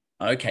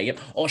 Okay, yep.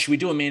 Oh, should we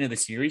do a man of the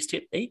series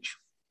tip each?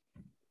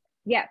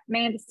 Yeah,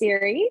 man of the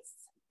series.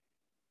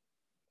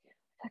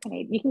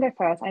 You can go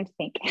first. I need to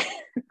think.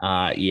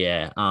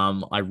 Yeah.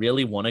 I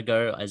really want to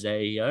go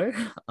Isaiah Yeo.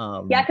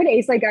 Yeah, I could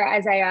easily go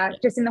Isaiah,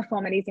 just in the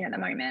form that he's in at the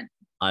moment.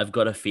 I've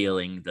got a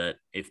feeling that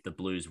if the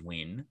Blues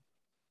win,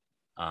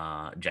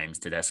 James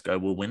Tedesco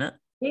will win it.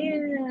 Yeah,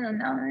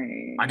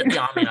 no. I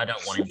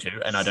don't want him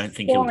to, and I don't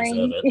think he'll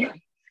deserve it.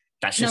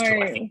 That's just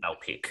who I think they'll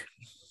pick.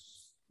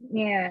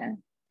 Yeah.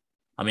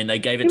 I mean, they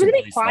gave it He to was a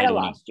bit Billy quieter Slater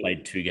when last he year.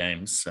 played 2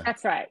 games. So.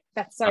 That's right.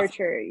 That's so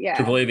true. Yeah.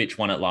 Trbojevic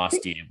won it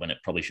last year when it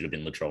probably should have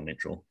been Latrell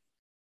Mitchell.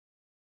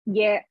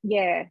 Yeah.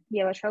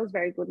 Latrell's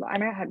very good. I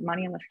know I had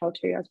money on Latrell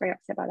too. I was very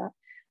upset by that.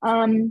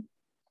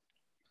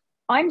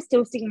 I'm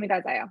still sticking with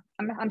Isaiah.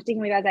 I'm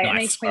sticking with Isaiah.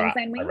 Nice. And then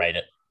Queensland win. I rate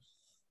it.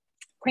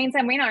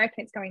 Queensland win. I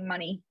reckon it's going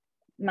money.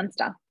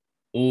 Munster.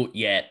 Oh,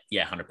 yeah,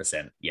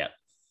 100%. Yeah.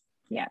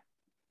 Yeah.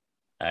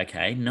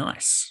 Okay,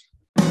 nice.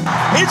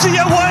 Is he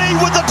away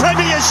with the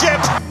premiership?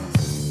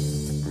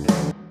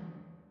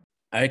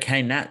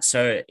 Okay, Nat.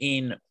 So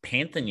in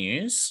Panther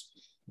news,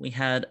 we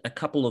had a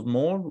couple of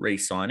more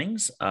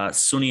re-signings.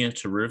 Sunia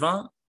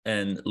Taruva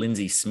and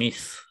Lindsay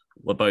Smith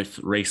were both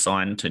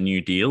re-signed to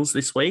new deals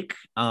this week.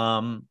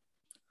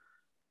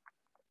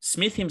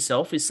 Smith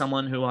himself is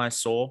someone who I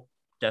saw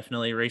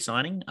definitely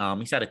re-signing.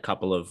 He's had a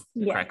couple of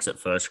cracks at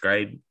first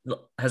grade.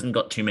 Hasn't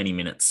got too many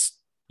minutes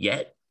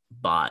yet,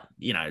 but,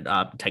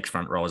 takes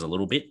front rows a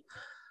little bit.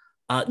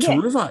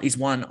 Taruva is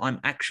one I'm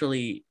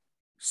actually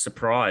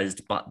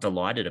surprised but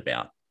delighted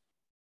about.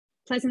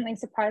 Pleasantly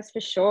surprised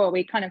for sure.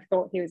 We kind of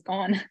thought he was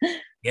gone.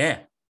 Yeah.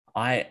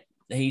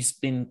 He's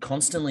been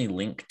constantly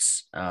linked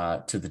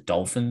to the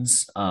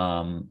Dolphins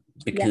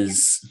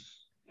because,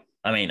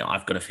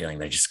 I've got a feeling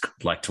they just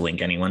like to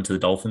link anyone to the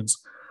Dolphins.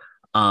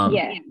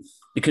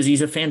 Because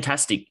he's a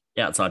fantastic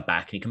outside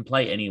back. He can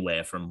play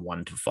anywhere from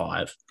 1 to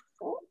 5.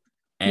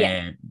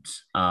 And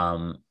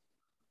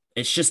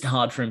it's just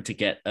hard for him to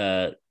get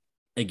a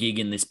gig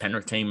in this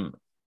Penrith team,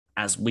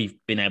 as we've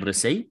been able to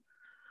see.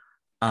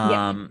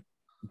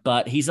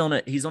 But he's on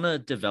a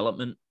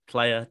development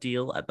player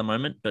deal at the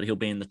moment, but he'll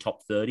be in the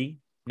top 30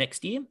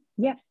 next year.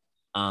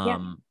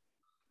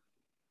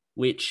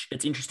 Which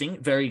it's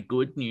interesting, very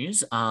good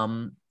news.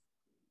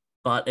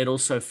 But it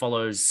also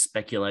follows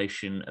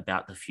speculation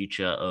about the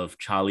future of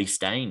Charlie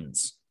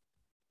Staines.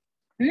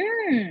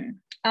 It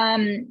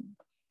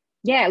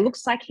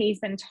looks like he's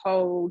been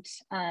told,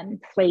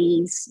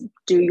 please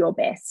do your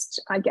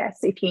best. I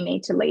guess if you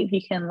need to leave,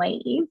 you can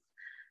leave.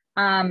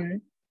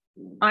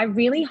 I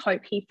really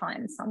hope he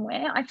finds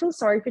somewhere. I feel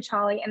sorry for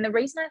Charlie. And the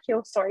reason I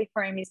feel sorry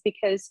for him is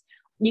because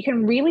you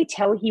can really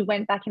tell he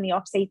went back in the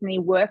off-season and he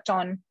worked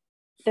on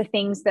the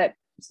things that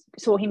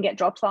saw him get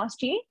dropped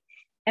last year.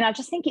 And I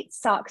just think it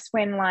sucks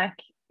when,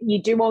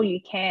 you do all you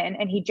can,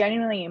 and he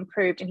genuinely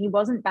improved and he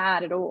wasn't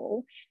bad at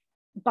all,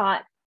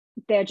 but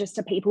there just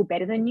are people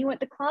better than you at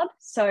the club.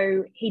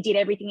 So he did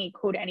everything he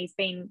could and he's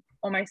been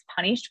almost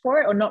punished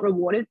for it or not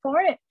rewarded for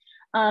it.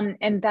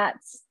 And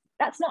that's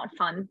not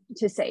fun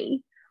to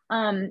see.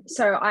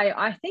 So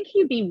I think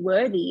he'd be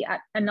worthy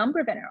at a number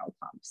of NRL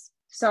clubs.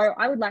 So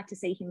I would like to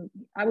see him.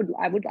 I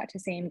would like to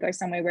see him go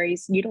somewhere where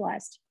he's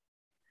utilised.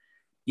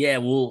 Yeah,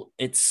 well,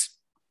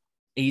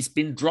 he's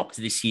been dropped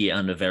this year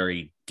under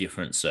very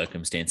different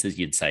circumstances,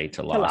 you'd say,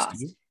 to last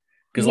year.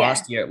 Because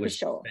last year it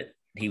was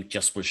he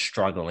just was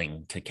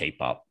struggling to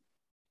keep up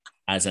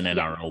as an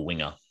NRL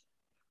winger.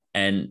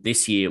 And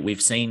this year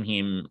we've seen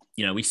him,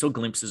 we saw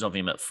glimpses of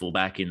him at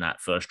fullback in that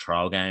first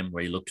trial game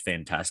where he looked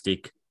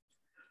fantastic.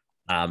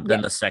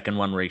 Then the second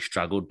one where he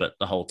struggled, but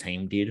the whole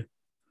team did.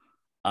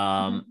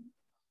 And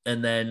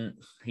then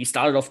he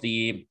started off the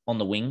year on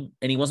the wing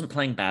and he wasn't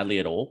playing badly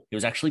at all. He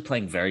was actually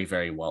playing very,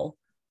 very well.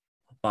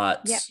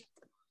 But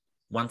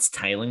once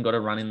Taylor got a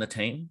run in the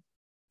team,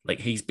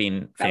 he's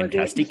been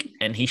fantastic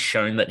and he's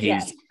shown that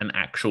he's an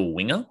actual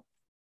winger.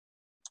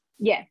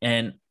 Yeah.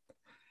 And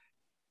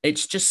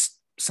it's just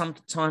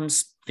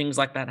sometimes things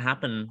like that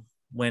happen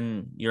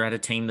when you're at a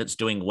team that's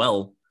doing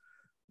well,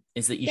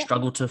 is that you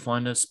struggle to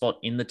find a spot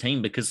in the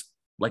team because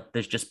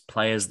there's just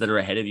players that are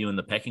ahead of you in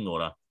the pecking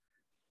order.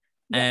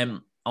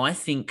 I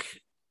think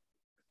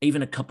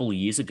even a couple of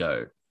years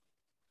ago,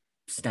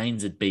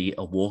 Staines would be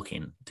a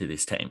walk-in to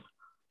this team.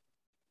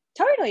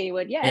 Totally, he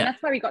would, and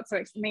that's why we got so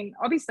excited.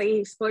 Obviously, he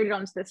exploded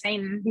onto the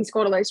scene. He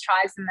scored all those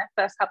tries in the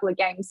first couple of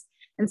games.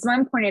 And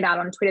someone pointed out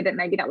on Twitter that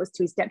maybe that was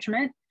to his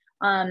detriment,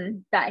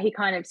 that he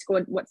kind of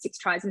scored, 6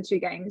 tries in 2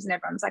 games. And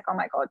everyone's like, oh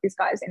my God, this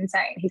guy's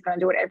insane. He's going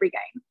to do it every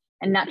game.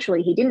 And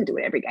naturally, he didn't do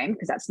it every game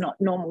because that's not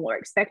normal or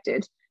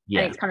expected.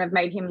 And it's kind of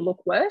made him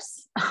look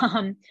worse.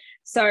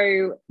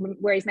 So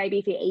whereas maybe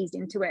if he eased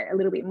into it a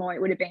little bit more,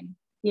 it would have been,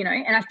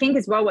 and I think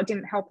as well what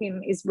didn't help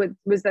him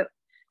was that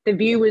the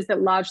view was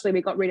that largely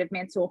we got rid of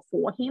Mansour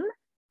for him,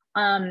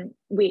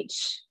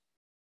 which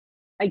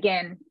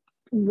again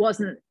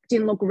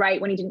didn't look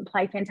great when he didn't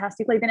play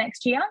fantastically the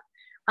next year.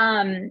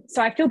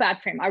 So I feel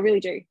bad for him. I really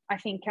do. I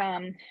think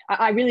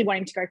I really want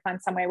him to go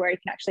find somewhere where he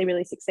can actually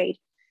really succeed.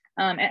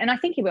 And I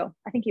think he will.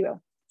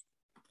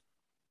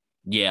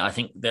 Yeah, I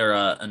think there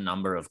are a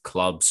number of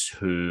clubs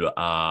who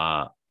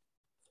are,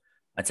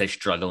 I'd say,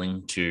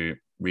 struggling to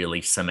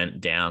really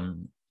cement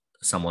down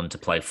someone to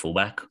play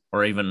fullback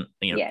or even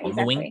on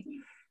the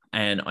wing.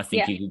 And I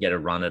think you can get a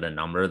run at a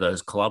number of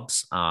those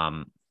clubs.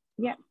 And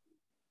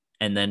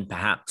then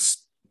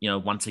perhaps,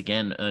 once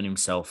again, earn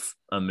himself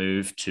a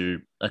move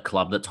to a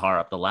club that's higher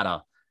up the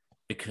ladder,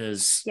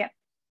 because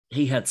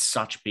he had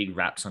such big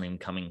raps on him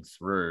coming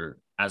through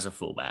as a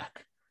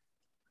fullback.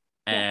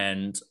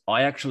 And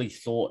I actually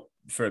thought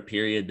for a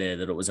period there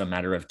that it was a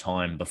matter of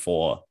time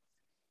before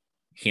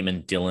him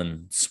and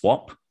Dylan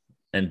swap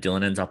and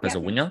Dylan ends up as a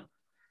winger.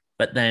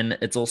 But then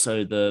it's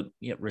also the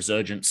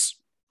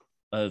resurgence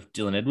of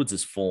Dylan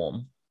Edwards'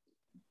 form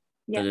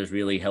that has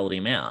really held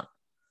him out.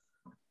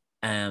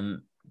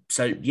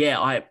 So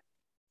yeah,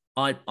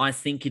 I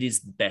think it is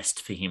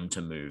best for him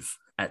to move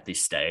at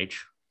this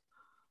stage.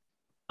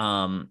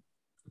 But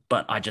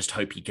I just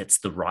hope he gets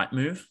the right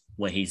move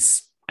where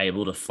he's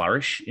able to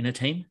flourish in a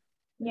team.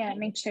 Yeah,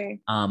 me too.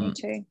 Me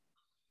too.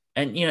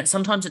 And,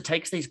 sometimes it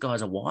takes these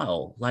guys a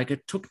while. Like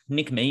it took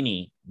Nick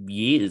Meaney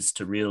years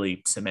to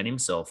really cement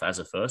himself as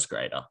a first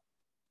grader.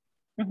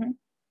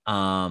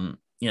 Mm-hmm.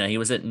 He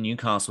was at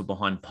Newcastle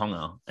behind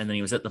Ponga, and then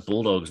he was at the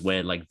Bulldogs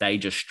where like they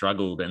just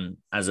struggled. And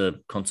as a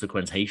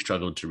consequence, he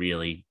struggled to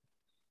really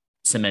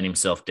cement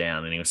himself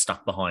down, and he was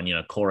stuck behind,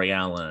 Corey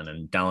Allen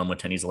and Dallin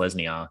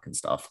Watene-Zelezniak and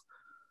stuff.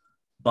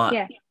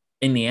 But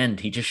in the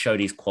end, he just showed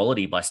his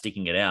quality by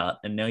sticking it out,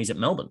 and now he's at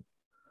Melbourne.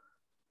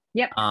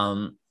 Yep.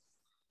 And,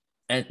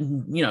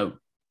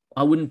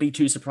 I wouldn't be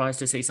too surprised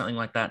to see something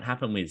like that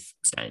happen with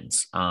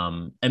Staines.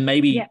 And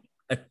maybe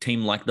a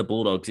team like the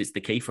Bulldogs is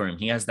the key for him.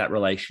 He has that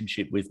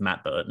relationship with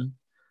Matt Burton.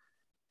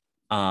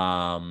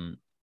 I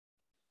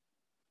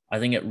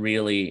think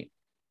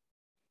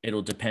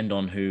it'll depend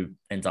on who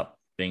ends up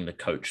being the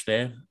coach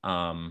there,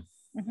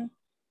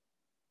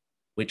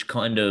 which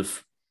kind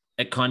of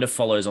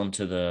follows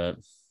onto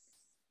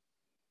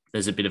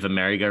there's a bit of a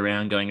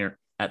merry-go-round going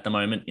at the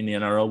moment in the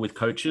NRL with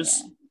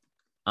coaches.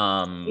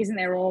 Isn't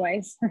there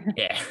always?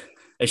 Yeah,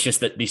 it's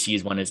just that this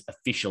year's one has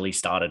officially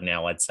started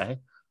now, I'd say.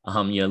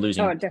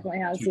 Losing it definitely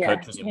has. two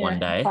coaches in one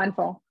day.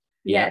 Painful.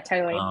 Yeah,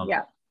 totally.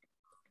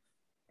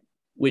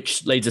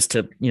 Which leads us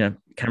to,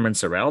 Cameron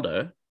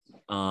Ciraldo.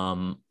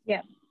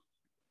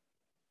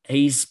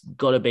 He's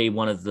got to be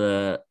one of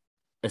the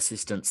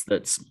assistants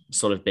that's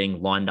sort of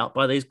being lined up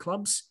by these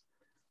clubs.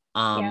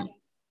 I'm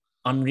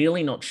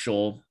really not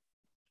sure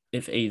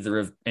if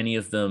any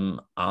of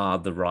them are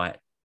the right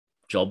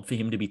job for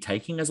him to be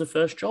taking as a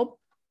first job.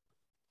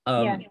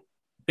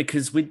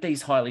 Because with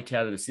these highly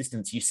touted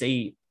assistants, you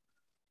see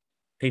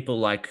people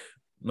like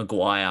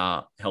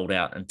Maguire held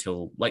out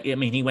until,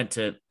 he went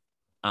to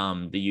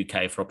the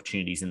UK for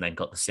opportunities and then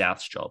got the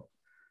Souths job.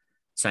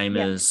 Same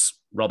as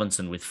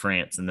Robinson with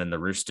France and then the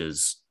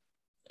Roosters.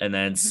 And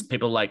then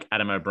people like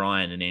Adam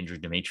O'Brien and Andrew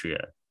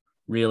Demetrio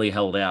really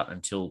held out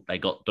until they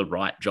got the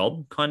right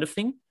job kind of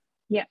thing.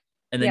 Yeah.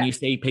 And then you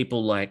see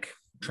people like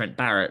Trent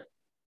Barrett,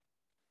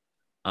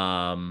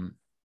 or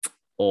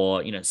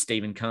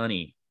Stephen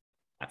Carney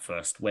at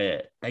first,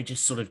 where they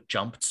just sort of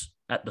jumped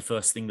at the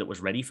first thing that was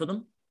ready for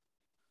them.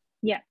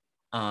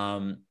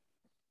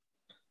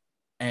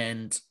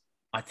 And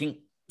I think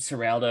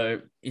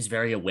Ciraldo is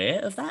very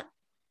aware of that.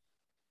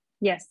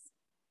 Yes.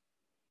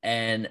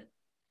 And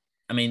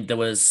there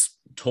was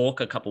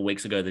talk a couple of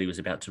weeks ago that he was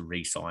about to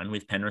re-sign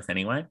with Penrith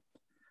anyway.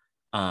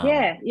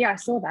 I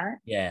saw that.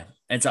 Yeah.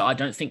 And so I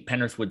don't think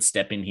Penrith would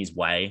step in his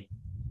way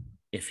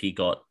if he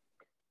got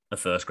a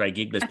first grade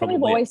gig. I think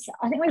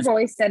we've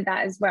always said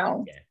that as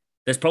well. Yeah.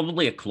 There's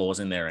probably a clause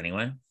in there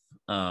anyway.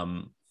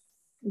 And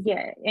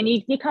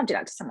you can't do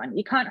that to someone.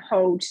 You can't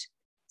hold.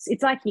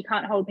 It's like you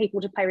can't hold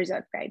people to play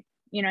reserve grade.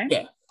 Yeah.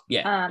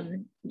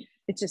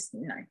 It's just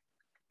no.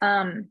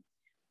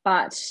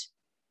 But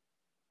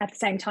at the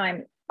same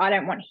time, I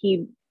don't want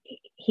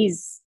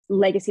his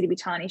legacy to be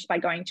tarnished by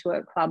going to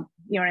a club.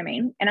 You know what I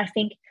mean? And I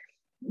think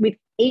with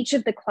each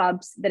of the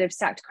clubs that have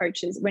sacked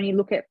coaches, when you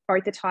look at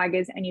both the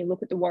Tigers and you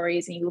look at the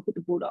Warriors and you look at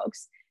the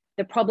Bulldogs,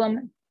 the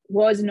problem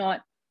was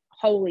not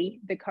wholly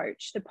the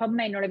coach. The problem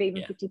may not have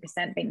even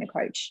 50% been the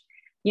coach,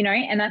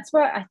 and that's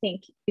what I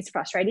think is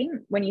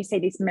frustrating when you see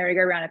this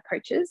merry-go-round of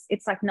coaches.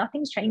 It's like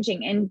nothing's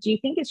changing. And do you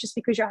think it's just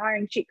because you're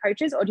hiring shit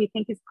coaches, or do you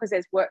think it's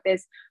because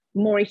there's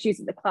more issues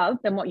at the club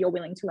than what you're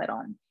willing to let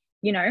on?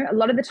 A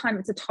lot of the time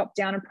it's a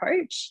top-down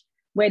approach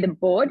where the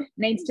board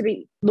needs to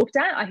be looked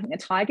at. I think the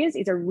Tigers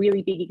is a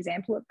really big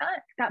example of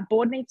that. That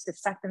board needs to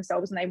sack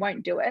themselves and they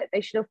won't do it. They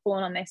should have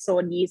fallen on their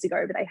sword years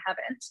ago, but they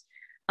haven't.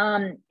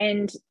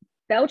 And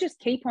they'll just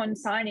keep on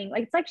signing.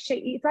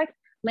 It's like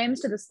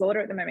lambs to the slaughter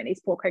at the moment, these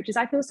poor coaches.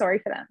 I feel sorry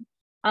for them.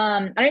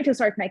 I don't feel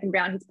sorry for Nathan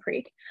Brown. He's a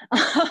prick.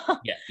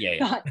 Yeah.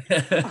 But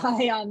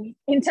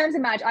in terms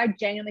of Madge, I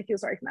genuinely feel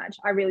sorry for Madge.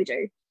 I really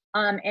do.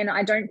 And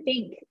I don't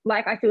think,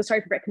 like, I feel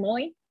sorry for Brett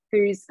Morley,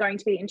 who's going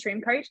to be the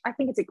interim coach. I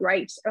think it's a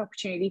great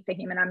opportunity for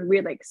him, and I'm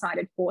really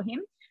excited for him.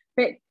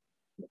 But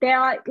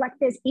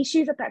there's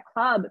issues at that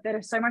club that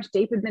are so much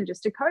deeper than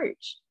just a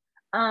coach.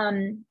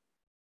 And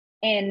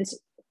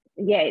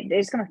yeah, they're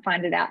just going to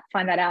find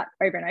that out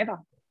over and over.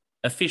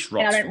 A fish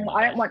rots. And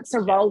I don't want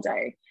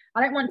Ciraldo.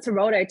 I don't want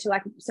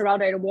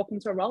Ciraldo to walk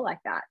into a role like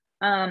that.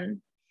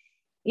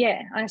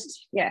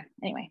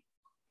 Anyway.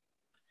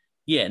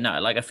 Yeah, no,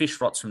 like a fish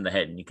rots from the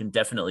head, and you can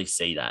definitely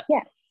see that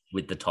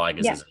with the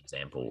Tigers as an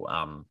example.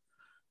 And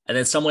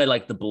then somewhere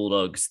like the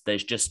Bulldogs,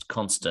 there's just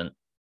constant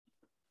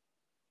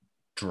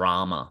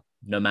drama,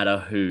 no matter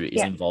who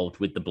is involved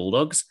with the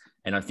Bulldogs.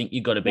 And I think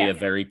you've got to be a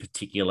very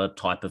particular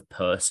type of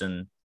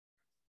person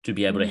to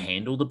be able to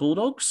handle the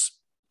Bulldogs.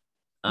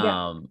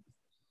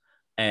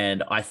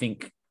 And I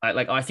think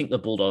the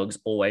Bulldogs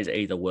always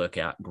either work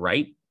out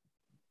great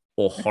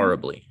or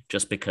horribly,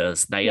 just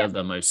because they are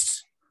the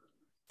most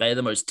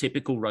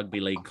typical rugby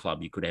league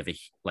club you could ever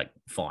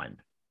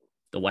find.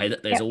 The way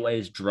that there's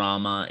always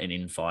drama and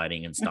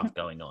infighting and stuff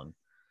going on.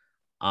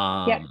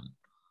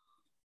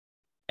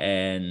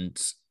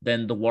 And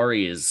then the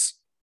Warriors,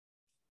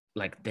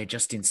 they're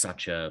just in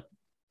such a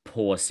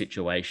poor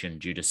situation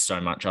due to so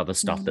much other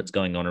stuff that's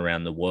going on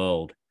around the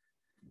world.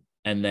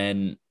 And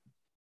then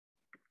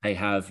they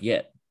have,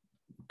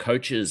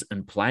 coaches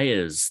and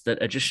players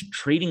that are just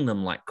treating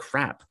them like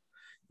crap,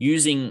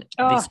 using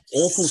this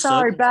awful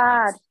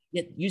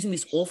using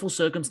this awful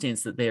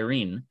circumstance that they're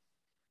in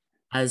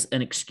as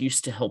an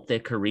excuse to help their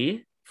career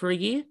for a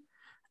year.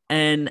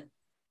 And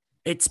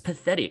it's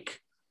pathetic.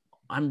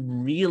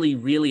 I'm really,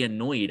 really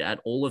annoyed at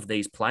all of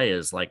these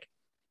players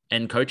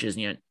and coaches,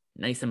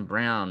 Nathan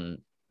Brown,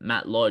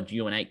 Matt Lodge,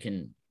 Ewan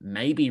Aitken,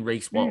 maybe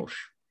Reece Walsh.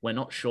 We're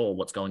not sure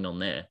what's going on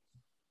there.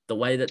 The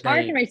way that I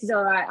reckon Reece is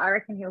all right. I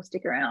reckon he'll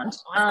stick around.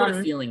 I've got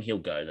a feeling he'll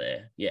go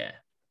there. Yeah.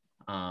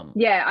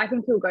 I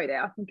think he'll go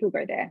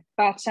there.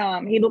 But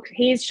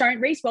he's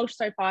shown, Reece Walsh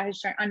so far has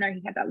shown, I know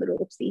he had that little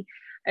oopsie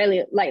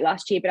late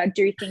last year, but I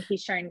do think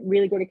he's shown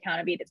really good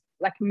accountability,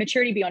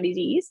 maturity beyond his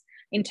years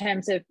in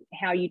terms of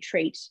how you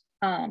treat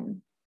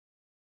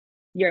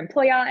your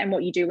employer and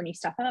what you do when you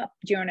stuff up.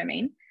 Do you know what I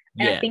mean?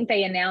 And I think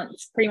they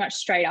announced pretty much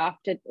straight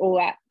after all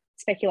that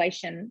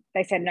speculation,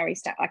 they said, no,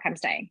 I'm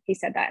staying. He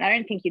said that. And I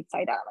don't think he'd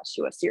say that unless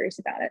you were serious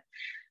about it.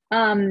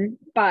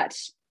 But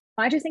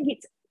I just think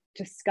it's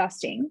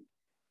disgusting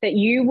that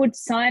you would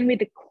sign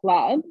with a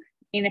club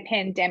in a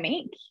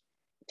pandemic,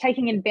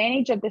 taking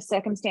advantage of the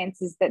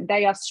circumstances that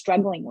they are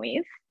struggling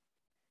with,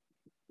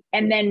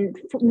 and then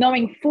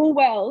knowing full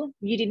well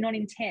you did not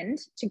intend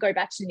to go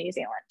back to New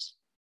Zealand,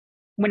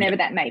 whenever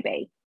that may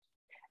be.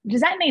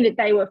 Does that mean that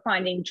they were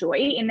finding joy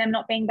in them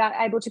not being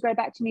able to go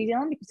back to New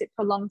Zealand because it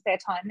prolongs their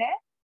time there?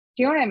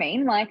 Do you know what I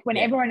mean? When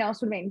everyone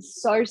else would have been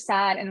so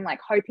sad and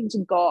hoping to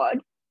God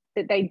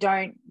that they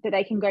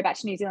can go back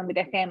to New Zealand with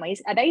their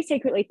families, are they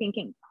secretly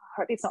thinking,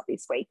 I hope it's not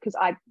this week because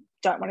I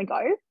don't want to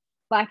go?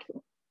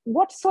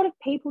 What sort of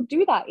people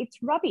do that? It's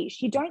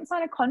rubbish. You don't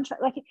sign a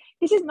contract.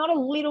 This is not a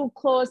little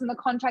clause in the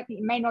contract that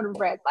you may not have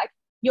read.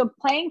 You're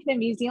playing for the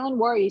New Zealand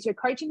Warriors. You're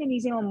coaching the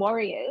New Zealand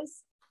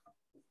Warriors.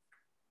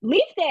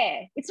 Live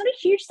there. It's not a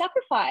huge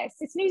sacrifice.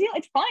 It's New Zealand.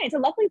 It's fine. It's a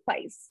lovely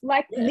place.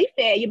 Live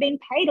there. You're being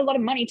paid a lot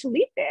of money to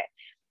live there.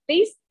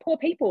 These poor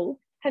people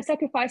have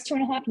sacrificed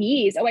 2.5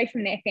 years away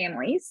from their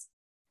families.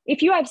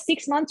 If you have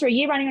 6 months or a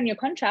year running on your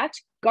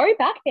contract, go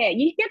back there.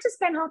 You get to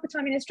spend half the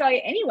time in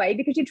Australia anyway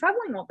because you're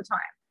traveling all the time.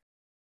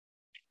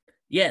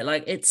 Yeah,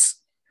 it's...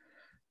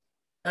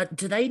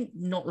 do they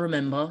not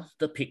remember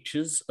the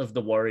pictures of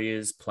the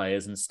Warriors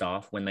players and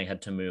staff when they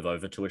had to move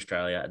over to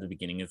Australia at the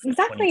beginning of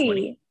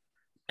 2020?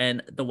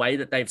 And the way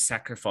that they've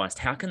sacrificed,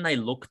 how can they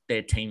look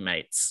their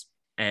teammates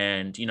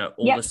and,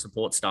 all the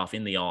support staff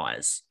in the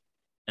eyes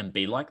and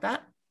be like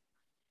that?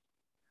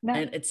 No.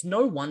 And it's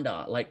no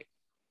wonder,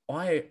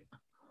 I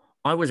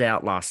was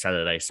out last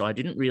Saturday, so I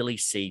didn't really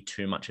see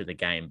too much of the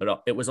game,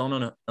 but it was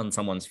on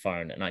someone's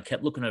phone and I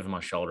kept looking over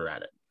my shoulder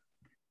at it.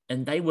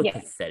 And they were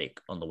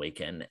pathetic on the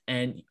weekend.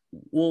 And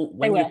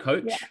when your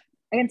coach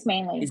against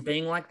Manly is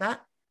being like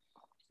that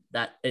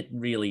it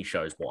really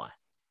shows why,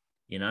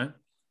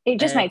 It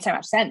just made so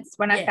much sense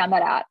when I found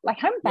that out.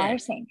 How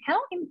embarrassing. How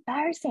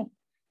embarrassing.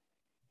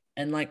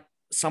 And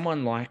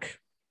someone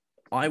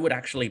I would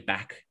actually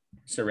back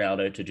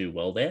Ciraldo to do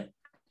well there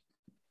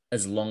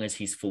as long as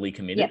he's fully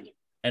committed. Yeah.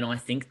 And I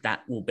think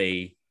that will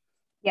be,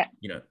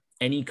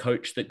 any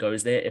coach that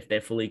goes there, if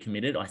they're fully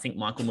committed, I think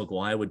Michael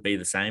Maguire would be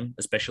the same,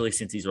 especially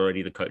since he's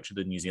already the coach of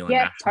the New Zealand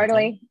national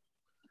totally. team.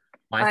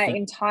 I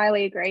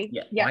entirely agree.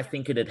 Yeah, I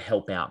think it'd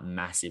help out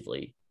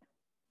massively.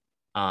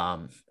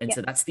 So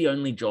that's the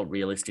only job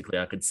realistically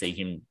I could see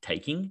him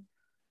taking.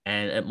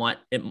 And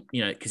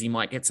because he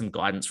might get some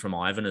guidance from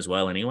Ivan as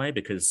well anyway,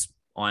 because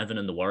Ivan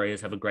and the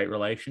Warriors have a great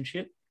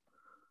relationship.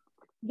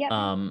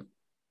 Yeah.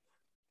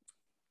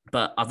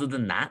 But other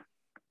than that,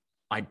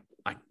 I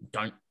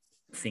don't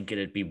think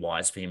it'd be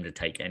wise for him to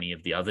take any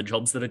of the other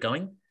jobs that are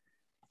going.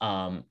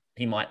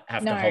 He might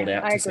have to No, hold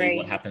out I to see agree.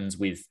 what happens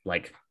with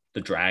like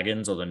the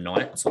Dragons or the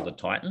Knights or the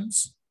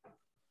Titans.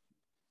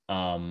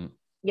 Yeah,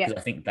 Because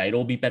I think they'd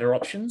all be better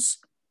options.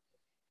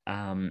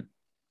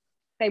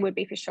 they would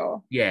be for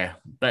sure. Yeah,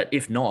 but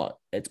if not,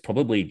 it's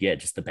probably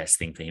just the best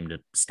thing for him to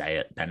stay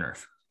at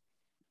Penrith.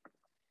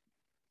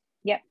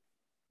 Yep,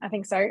 I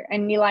think so.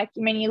 And you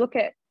look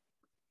at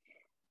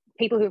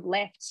people who've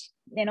left,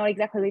 they're not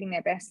exactly living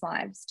their best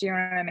lives. Do you know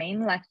what I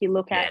mean? Like you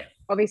look at,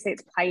 obviously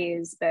it's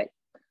players, but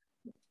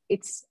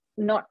it's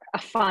not a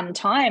fun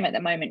time at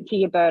the moment for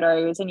your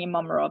Bertos and your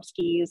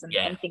Momirovskis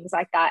and things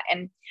like that.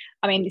 And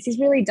I mean, this is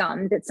really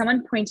dumb, but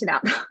someone pointed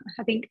out,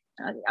 I don't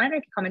know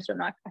if you commented or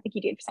not, I think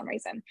you did for some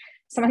reason.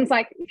 Someone's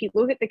like, if you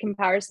look at the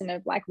comparison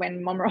of like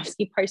when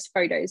Momirovski posts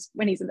photos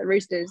when he's at the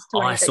Roosters to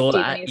when I saw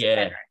that, at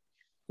Penrith.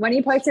 When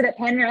he posted at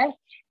Penrith,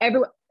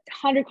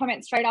 100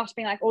 comments straight after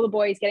being like all the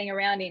boys getting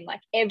around him,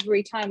 like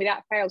every time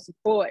without fail,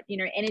 support,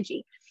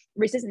 energy.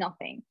 Roosters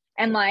nothing.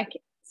 And like,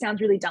 sounds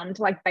really dumb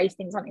to like base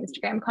things on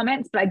Instagram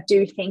comments, but I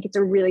do think it's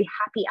a really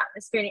happy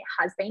atmosphere, and it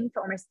has been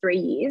for almost 3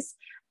 years,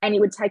 and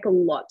it would take a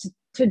lot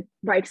to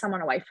break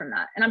someone away from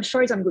that. And I'm sure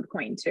he's on good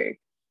coin too.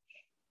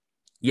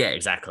 Yeah,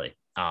 exactly.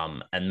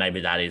 And maybe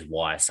that is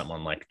why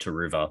someone like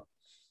Taruva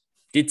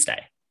did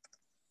stay.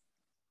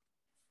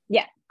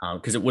 Yeah.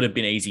 Because it would have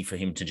been easy for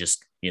him to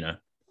just,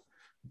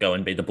 go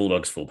and be the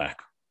Bulldogs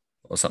fullback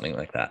or something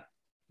like that.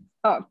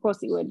 Oh, of course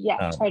he would.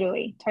 Yeah,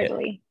 totally.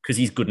 Because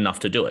he's good enough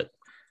to do it.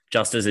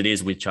 Just as it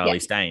is with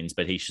Charlie Staines,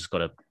 but he's just got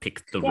to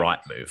pick the right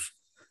move.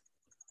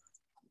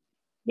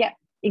 Yeah,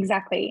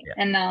 exactly. Yeah.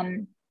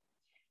 And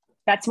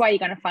that's why you're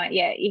going to find,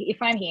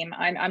 if I'm him,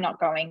 I'm not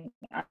going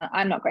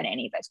to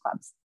any of those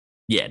clubs.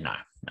 Yeah, no.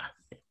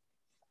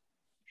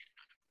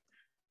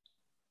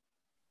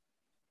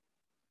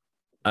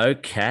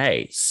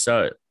 Okay,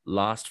 so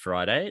last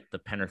Friday, the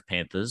Penrith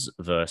Panthers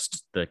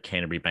versus the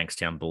Canterbury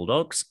Bankstown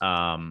Bulldogs.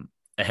 A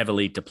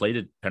heavily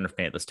depleted Penrith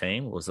Panthers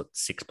team was at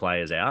 6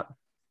 players out.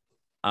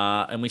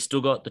 And we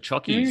still got the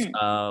Chockies.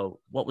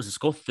 What was the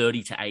score?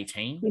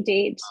 30-18. We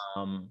did.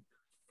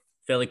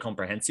 Fairly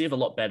comprehensive, a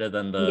lot better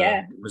than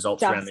the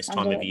results around this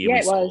time of year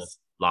we saw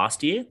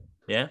last year.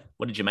 Yeah.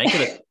 What did you make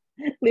of it?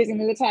 Losing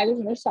to the Tigers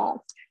and the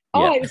Sharks.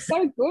 Oh, it was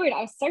so good.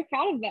 I was so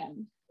proud of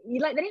them. They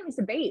didn't miss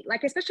a beat.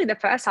 Like, especially the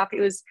first half, it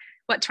was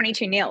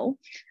 22-0.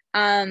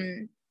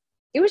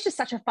 It was just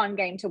such a fun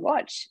game to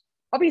watch.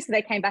 Obviously,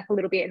 they came back a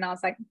little bit, and I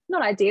was like,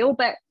 not ideal,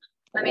 but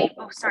I mean,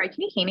 sorry,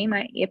 can you hear me?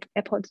 My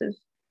AirPods have.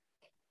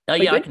 Oh,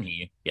 yeah, I can hear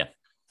you. Yeah.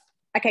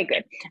 Okay,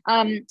 good.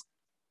 I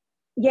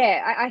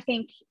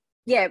think,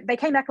 they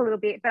came back a little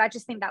bit, but I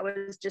just think that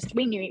was just,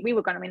 we knew we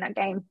were going to win that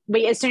game.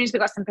 As soon as we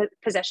got some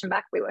possession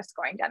back, we were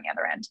scoring down the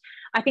other end.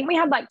 I think we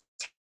had like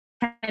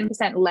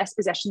 10% less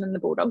possession than the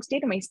Bulldogs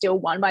did, and we still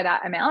won by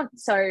that amount.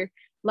 So,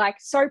 like,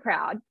 so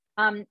proud.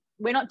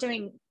 We're not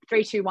doing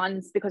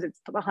 3-2-1s because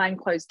it's behind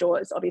closed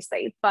doors,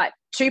 obviously, but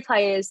 2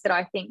 players that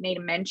I think need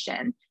a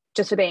mention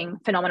just for being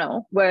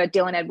phenomenal were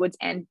Dylan Edwards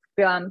and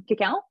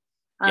Kikau.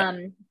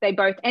 They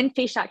both, and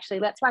Fish, actually,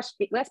 let's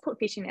put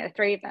Fish in there,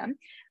 3 of them.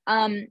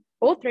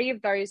 All 3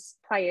 of those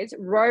players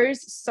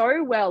rose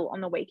so well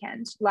on the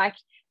weekend. Like,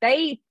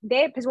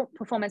 their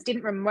performance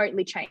didn't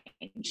remotely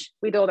change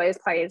with all those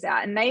players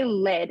out, and they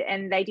led,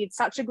 and they did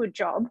such a good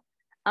job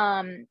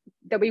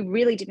that we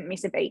really didn't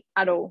miss a beat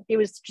at all. It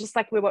was just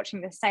like we're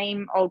watching the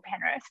same old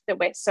Penrith that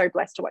we're so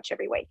blessed to watch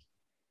every week.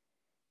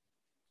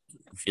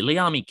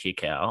 Viliami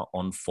Kikau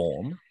on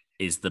form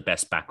is the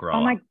best back rower.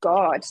 Oh my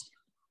God.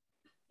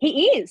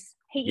 He is.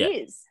 He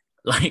is.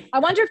 Like, I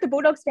wonder if the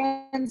Bulldogs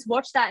fans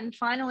watched that and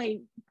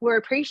finally were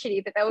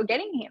appreciative that they were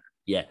getting him.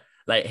 Yeah.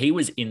 Like, he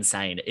was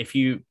insane.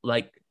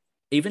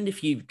 Even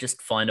if you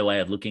just find a way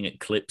of looking at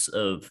clips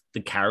of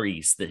the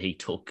carries that he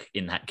took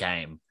in that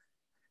game,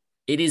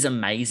 it is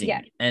amazing.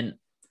 Yeah. And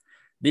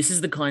this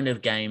is the kind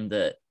of game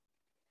that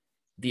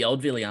the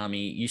old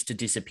Viliami used to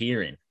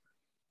disappear in,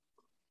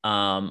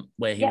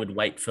 where he would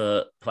wait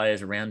for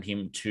players around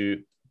him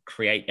to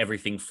create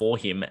everything for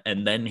him,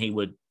 and then he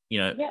would,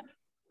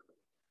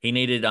 he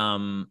needed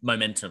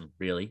momentum,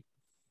 really.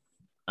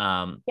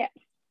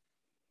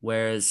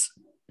 Whereas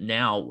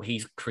now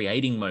he's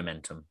creating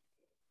momentum,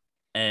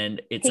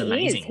 and it's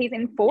amazing. He's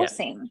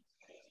enforcing.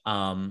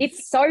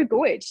 It's so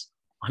good.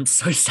 I'm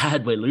so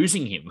sad we're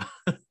losing him.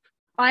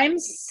 I'm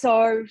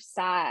so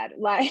sad.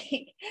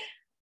 Like,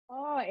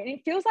 and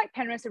it feels like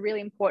Penrith's a really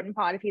important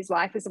part of his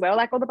life as well.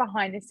 Like, all the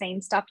behind the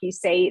scenes stuff you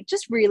see, it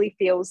just really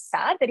feels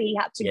sad that he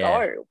had to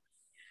go.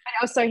 And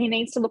also, he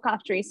needs to look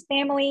after his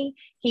family.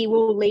 He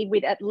will leave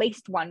with at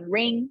least 1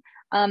 ring.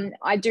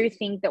 I do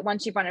think that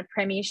once you've won a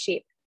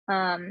premiership,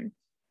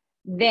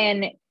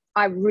 then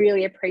I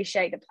really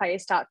appreciate that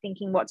players start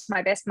thinking, what's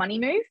my best money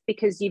move?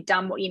 Because you've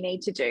done what you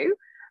need to do.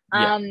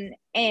 And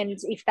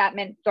if that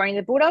meant going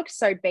to the Bulldogs,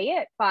 so be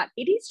it. But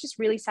it is just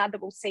really sad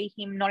that we'll see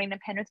him not in a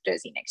Penrith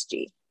jersey next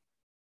year.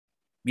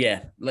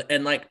 Yeah.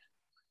 And like,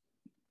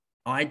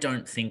 I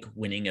don't think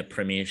winning a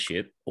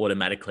premiership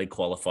automatically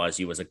qualifies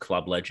you as a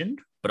club legend,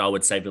 but I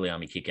would say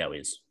Viliami Kikau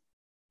is.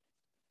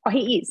 Oh,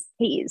 he is.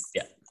 He is.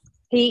 Yeah.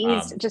 He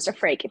is just a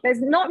freak.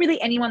 There's not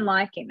really anyone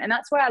like him. And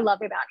that's what I love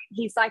about him.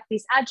 He's like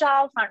this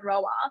agile back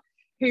rower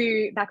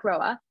who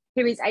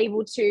is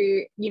able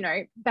to,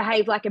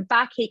 behave like a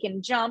back. He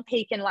can jump.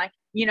 He can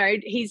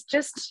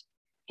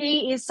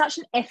he is such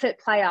an effort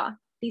player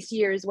this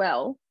year as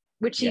well,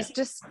 which is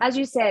just, as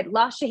you said,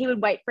 last year he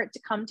would wait for it to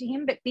come to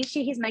him. But this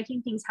year he's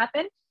making things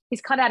happen.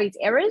 He's cut out his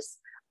errors.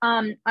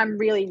 I'm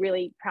really,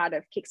 really proud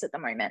of Kicks at the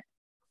moment.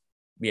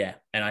 Yeah.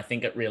 And I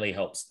think it really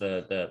helps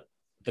the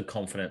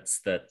confidence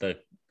that the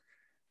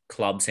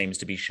club seems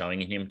to be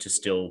showing in him to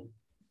still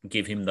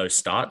give him those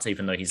starts,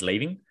 even though he's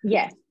leaving.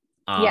 Yeah.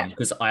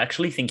 Because I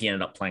actually think he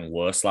ended up playing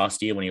worse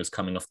last year when he was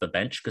coming off the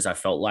bench, because I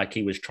felt like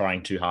he was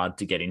trying too hard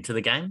to get into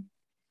the game.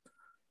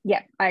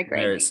 Yeah, I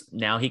agree. Whereas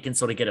now he can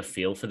sort of get a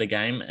feel for the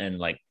game and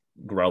like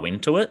grow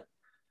into it.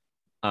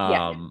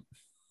 And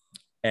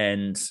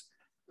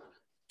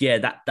yeah,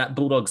 that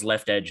Bulldogs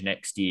left edge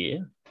next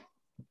year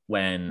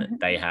when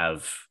they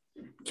have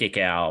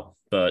Kickow,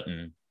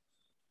 Burton,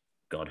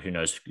 God, who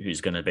knows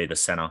who's going to be the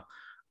center,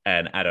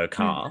 and Addo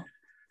Carr.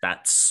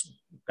 That's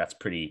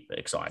pretty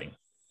exciting.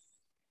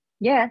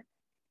 Yeah.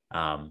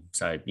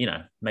 So,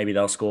 maybe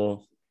they'll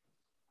score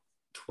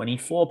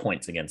 24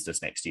 points against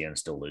us next year and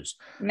still lose.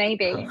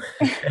 Maybe.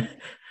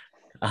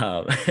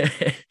 But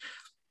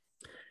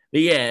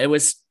yeah, it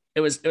was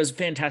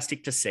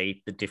fantastic to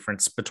see the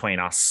difference between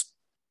us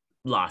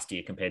last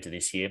year compared to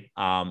this year.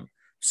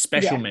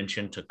 Special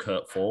mention to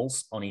Kurt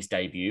Falls on his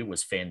debut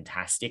was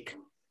fantastic.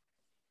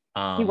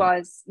 He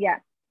was, yeah.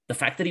 The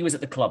fact that he was at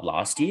the club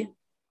last year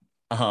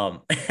and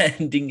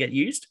didn't get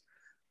used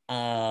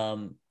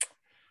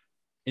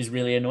is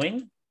really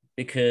annoying,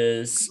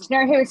 because do you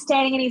know who was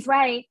standing in his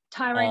way?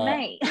 Tyrone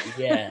May.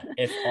 Yeah,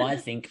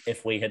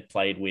 if we had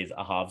played with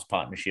a halves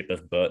partnership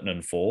of Burton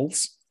and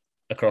Falls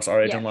across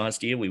Origin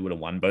last year, we would have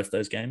won both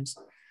those games.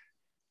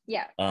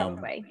 Yeah,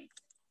 probably.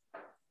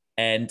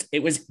 And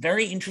it was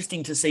very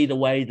interesting to see the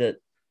way that,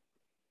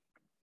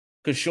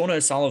 because Sean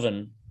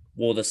O'Sullivan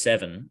wore the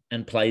 7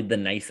 and played the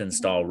Nathan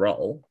style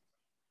role,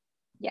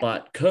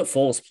 but Kurt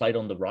Falls played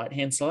on the right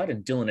hand side,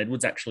 and Dylan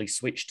Edwards actually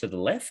switched to the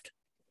left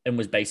and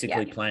was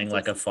basically playing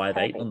like a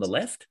 5'8" on the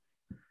left.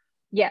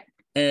 Yeah.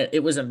 And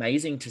it was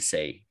amazing to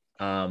see.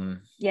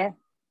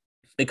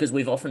 Because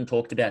we've often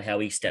talked about how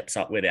he steps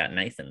up without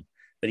Nathan,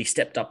 but he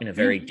stepped up in a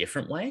very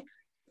different way.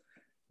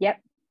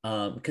 Yep.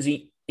 Because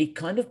he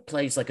kind of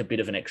plays like a bit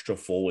of an extra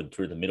forward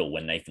through the middle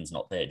when Nathan's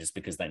not there, just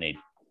because they need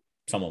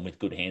someone with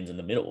good hands in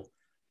the middle.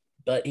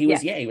 But he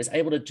was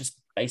able to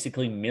just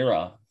basically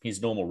mirror his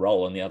normal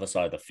role on the other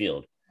side of the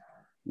field,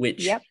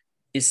 which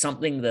is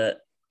something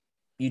that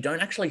you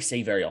don't actually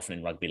see very often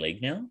in rugby league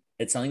now.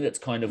 It's something that's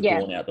kind of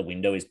gone out the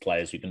window, is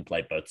players who can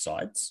play both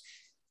sides.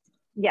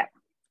 Yeah.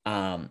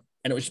 And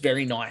it was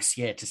very nice,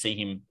 to see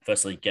him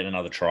firstly get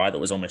another try that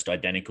was almost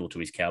identical to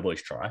his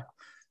Cowboys try.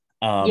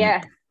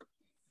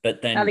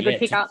 But then another good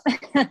pickup.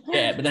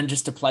 But then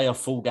just to play a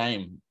full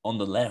game on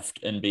the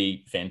left and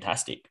be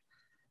fantastic.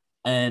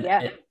 And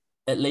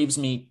it leaves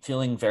me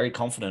feeling very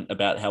confident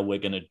about how we're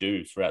going to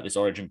do throughout this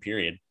Origin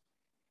period.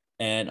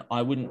 And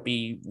I wouldn't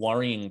be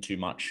worrying too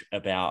much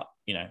about,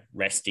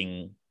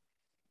 resting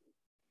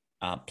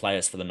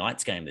players for the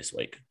Knights game this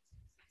week.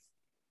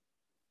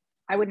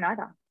 I wouldn't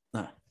either.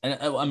 No. And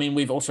I mean,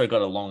 we've also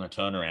got a longer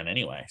turnaround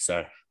anyway,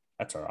 so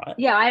that's all right.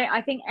 Yeah,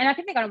 I think they're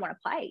going to want to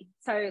play.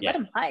 So let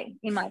them play,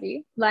 in my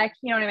view. Like,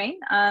 you know what I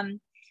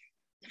mean?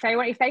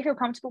 If they feel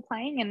comfortable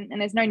playing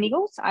and there's no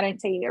niggles, I don't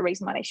see a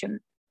reason why they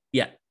shouldn't.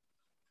 Yeah.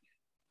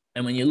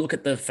 And when you look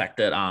at the fact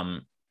that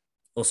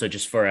also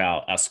just for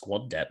our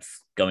squad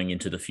depth going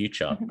into the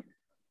future,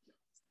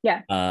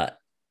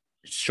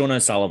 Sean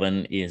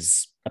O'Sullivan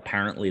is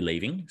apparently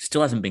leaving.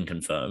 Still hasn't been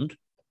confirmed,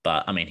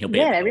 but I mean, he'll be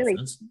at the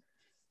Dolphins.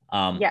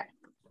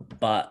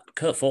 But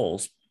Kurt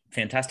Falls,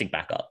 fantastic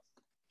backup.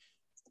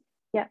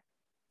 Yeah.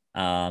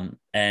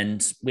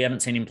 And we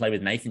haven't seen him play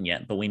with Nathan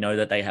yet, but we know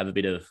that they have a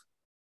bit of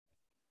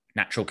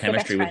natural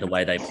chemistry with the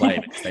way they play,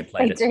 because they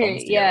played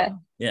together.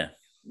 Yeah.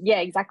 Yeah,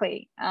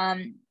 exactly.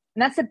 And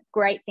that's a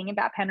great thing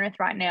about Penrith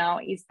right now,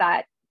 is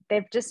that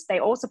they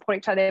all support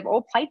each other. They've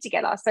all played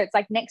together. So it's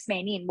like next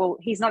man in. Well,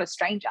 he's not a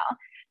stranger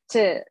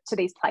to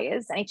these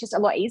players. And it's just a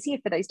lot easier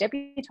for those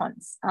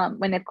debutants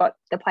when they've got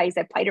the players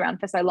they've played around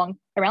for so long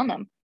around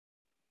them.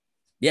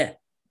 Yeah.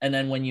 And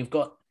then when you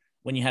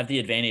have the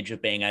advantage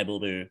of being able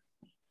to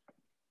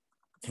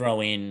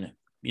throw in,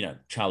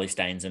 Charlie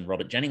Staines and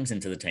Robert Jennings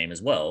into the team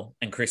as well,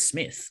 and Chris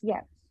Smith.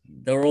 Yeah.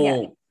 They're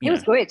all... He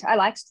was good. I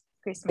liked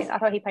Chris Smith. I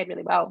thought he played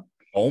really well.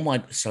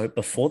 So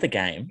before the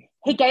game...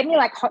 He gave me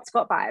like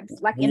hotspot vibes,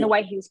 in the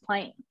way he was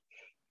playing.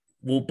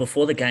 Well,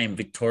 before the game,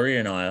 Victoria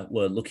and I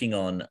were looking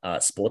on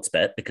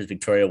Sportsbet, because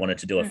Victoria wanted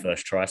to do a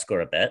first try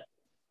scorer bet.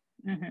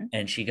 Mm-hmm.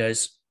 And she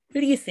goes,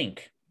 "Who do you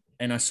think?"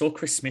 And I saw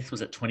Chris Smith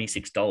was at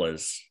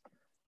 $26.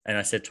 And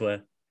I said to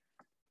her,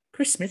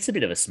 "Chris Smith's a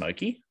bit of a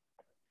smoky."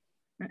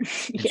 And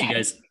she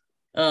goes,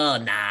 "Oh,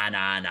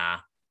 nah.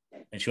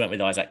 And she went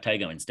with Isaac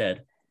Tago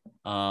instead.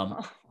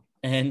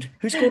 And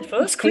who scored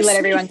first? He let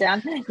everyone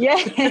down.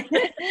 Yeah.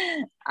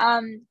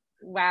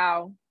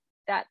 Wow.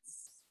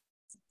 that's,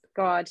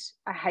 God,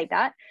 I hate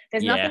that.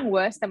 There's Yeah. nothing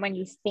worse than when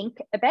you think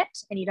a bet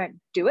and you don't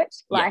do it.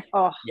 Like,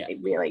 it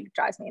really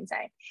drives me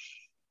insane.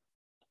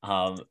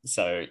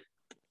 So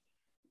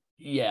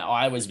yeah,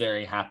 I was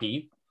very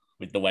happy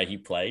with the way he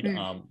played.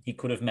 He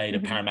could have made a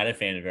Parramatta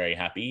fan very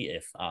happy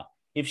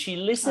if she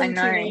listened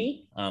to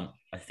me. I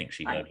think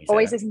she heard me.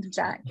 Always listen to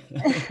Jack.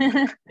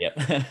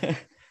 Yep.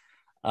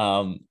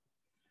 But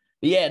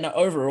yeah, no,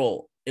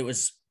 overall, it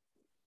was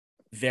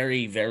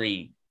very,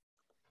 very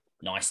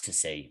nice to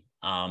see.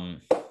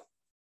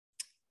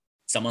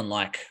 Someone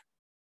like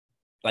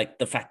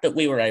the fact that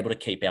we were able to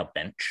keep our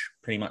bench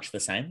pretty much the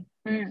same.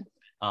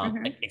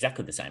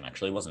 Exactly the same,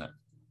 actually, wasn't it?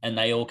 And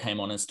they all came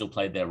on and still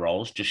played their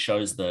roles. Just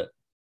shows that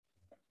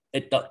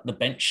the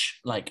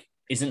bench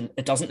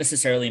it doesn't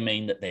necessarily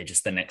mean that they're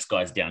just the next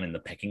guys down in the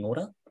pecking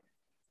order.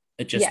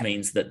 It just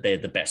means that they're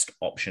the best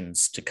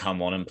options to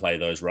come on and play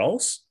those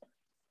roles.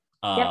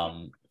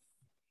 And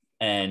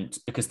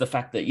because the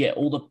fact that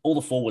all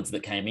the forwards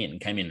that came in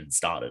and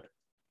started.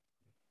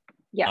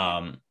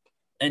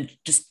 And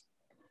just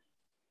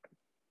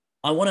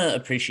I want to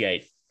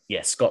appreciate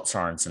Scott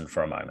Sorensen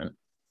for a moment.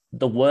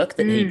 The work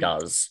that he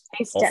does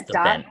off the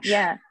bench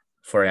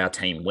for our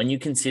team, when you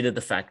consider the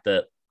fact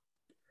that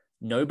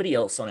nobody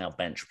else on our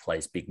bench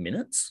plays big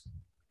minutes.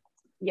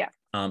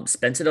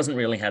 Spencer doesn't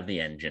really have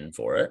the engine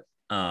for it.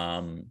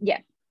 I mean,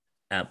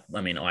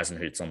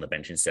 Eisenhuth's on the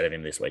bench instead of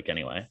him this week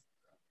anyway.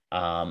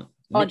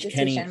 Mitch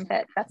Kenny,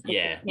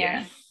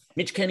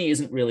 Mitch Kenny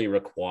isn't really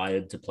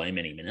required to play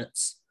many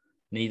minutes.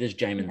 Neither's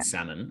Jamin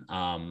Salmon.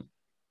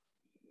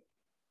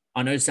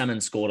 I know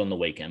Salmon scored on the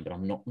weekend, but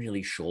I'm not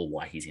really sure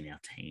why he's in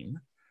our team.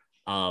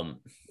 I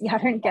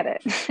don't get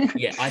it.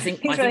 I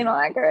think he's really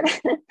not that good.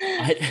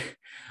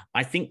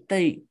 I think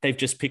they've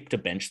just picked a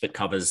bench that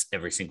covers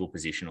every single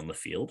position on the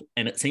field,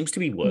 and it seems to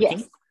be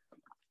working.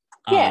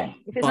 If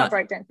it's not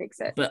broke, don't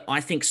fix it. But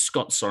I think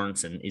Scott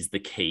Sorensen is the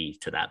key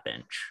to that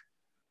bench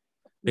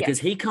because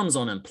he comes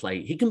on and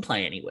he can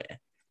play anywhere.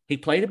 He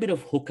played a bit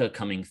of hooker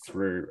coming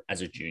through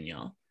as a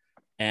junior.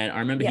 And I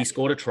remember he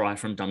scored a try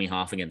from dummy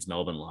half against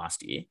Melbourne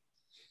last year.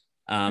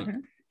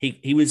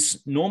 He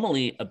was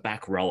normally a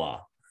back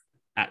rower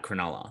at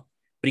Cronulla,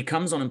 but he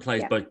comes on and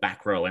plays both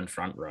back row and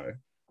front row.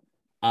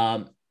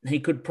 He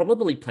could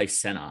probably play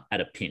centre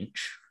at a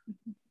pinch.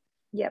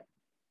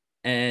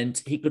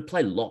 And he could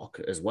play lock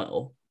as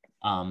well,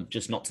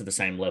 just not to the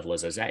same level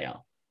as Isaiah.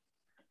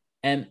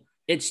 And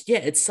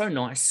it's so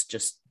nice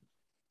just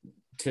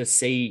to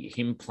see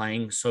him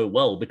playing so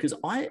well because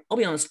I'll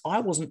be honest, I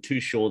wasn't too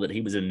sure that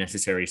he was a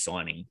necessary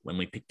signing when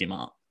we picked him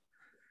up.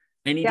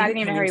 And I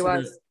didn't even know who he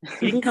was.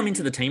 He didn't come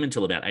into the team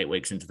until about 8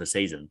 weeks into the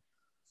season.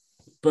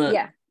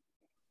 But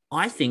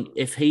I think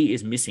if he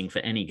is missing for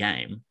any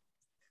game,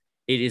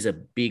 it is a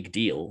big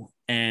deal.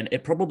 And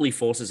it probably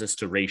forces us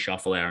to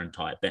reshuffle our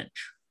entire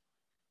bench.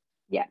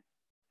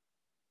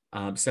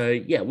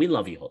 We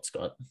love you, Hot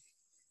Scott.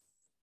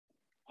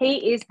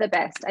 He is the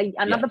best.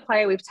 Another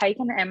player we've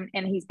taken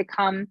and he's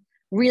become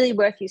really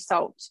worth his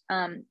salt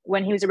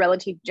when he was a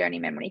relative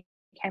journeyman when he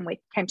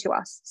came to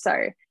us.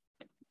 So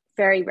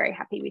very, very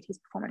happy with his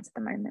performance at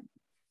the moment.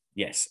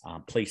 Yes.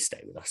 Please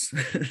stay with us.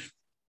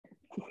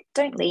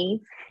 Don't leave.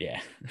 Yeah.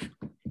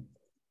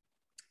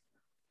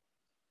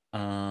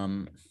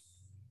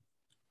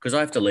 Because I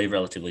have to leave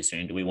relatively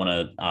soon. Do we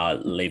want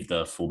to leave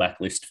the fullback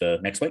list for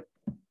next week?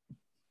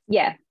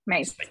 Yeah,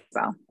 may as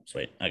well.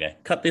 Sweet. Okay.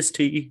 Cut this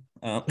to you.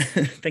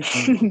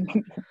 Thank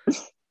you.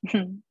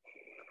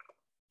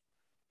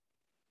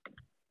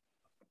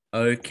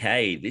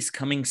 Okay. This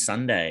coming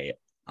Sunday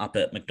up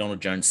at McDonald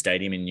Jones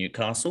Stadium in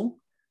Newcastle,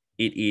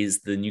 it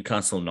is the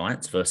Newcastle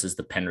Knights versus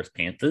the Penrith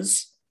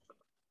Panthers.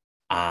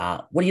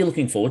 What are you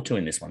looking forward to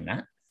in this one,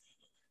 Nat?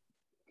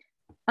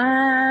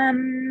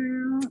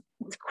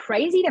 It's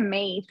crazy to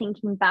me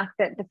thinking back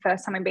that the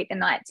first time we beat the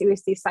Knights, it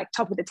was this like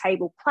top of the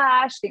table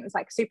clash. I think it was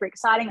like super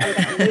exciting. They were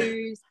going to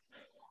lose.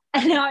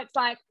 And now it's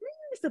like,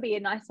 this will be a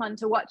nice one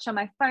to watch on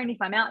my phone if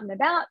I'm out and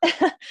about.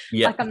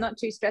 Like I'm not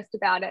too stressed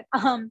about it. I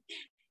don't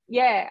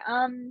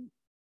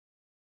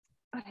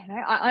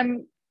know.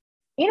 I'm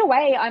in a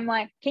way, I'm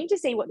like keen to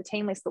see what the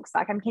team list looks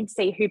like. I'm keen to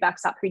see who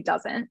backs up, who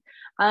doesn't.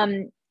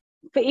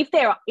 But if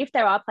there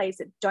are players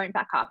that don't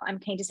back up, I'm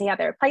keen to see how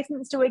their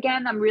replacements do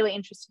again. I'm really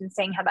interested in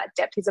seeing how that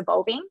depth is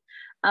evolving.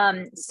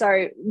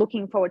 So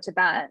looking forward to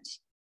that.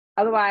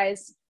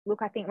 Otherwise,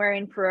 look, I think we're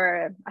in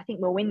for I think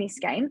we'll win this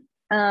game.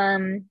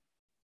 And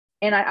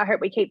I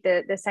hope we keep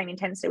the same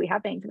intensity we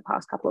have been for the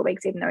past couple of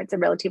weeks, even though it's a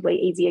relatively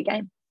easier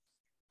game.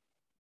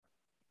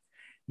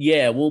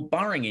 Yeah, well,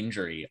 barring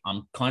injury,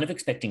 I'm kind of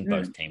expecting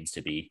both teams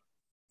to be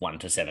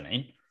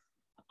 1-17.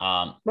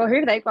 Well, who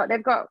have they got?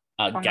 They've got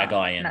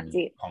Gagai and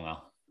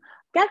Ponga.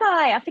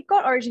 Gagai, I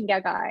forgot Origin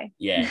Gagai.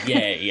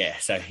 Yeah.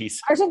 So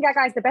he's Origin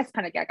Gagai is the best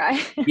kind of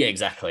Gagai. Yeah,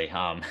 exactly.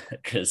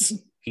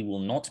 Because he will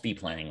not be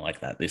playing like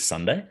that this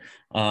Sunday.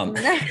 Yeah,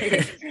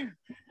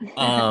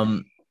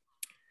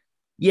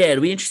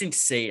 it'll be interesting to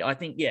see. I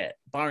think,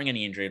 barring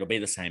any injury, it'll be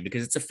the same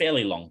because it's a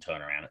fairly long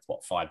turnaround. It's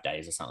 5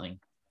 days or something.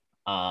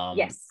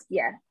 Yes,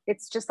 yeah.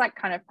 It's just like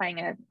kind of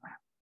playing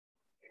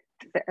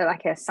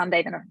like a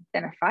Sunday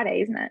than a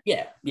Friday, isn't it?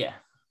 Yeah.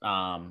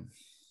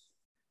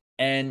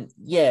 And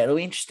yeah, it'll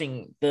be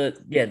interesting.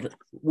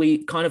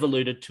 We kind of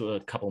alluded to a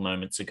couple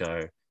moments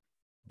ago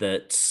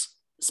that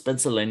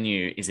Spencer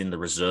Leniu is in the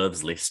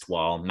reserves list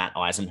while Matt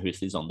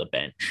Eisenhuth is on the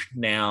bench.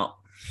 Now,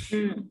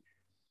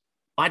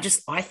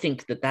 I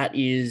think that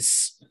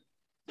is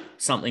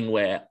something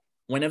where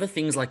whenever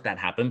things like that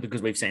happen,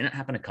 because we've seen it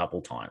happen a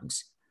couple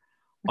times,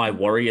 I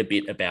worry a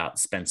bit about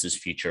Spencer's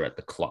future at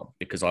the club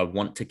because I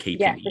want to keep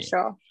him for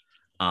sure.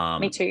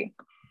 Me too.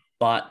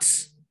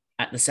 But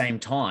at the same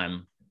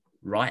time,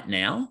 right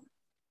now,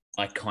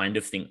 I kind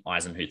of think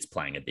Eisenhuth's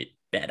playing a bit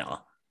better,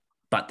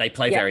 but they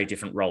play very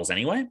different roles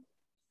anyway.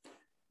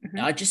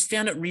 I just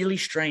found it really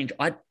strange.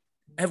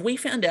 Have we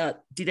found out,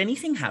 did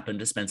anything happen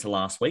to Spencer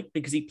last week?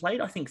 Because he played,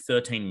 I think,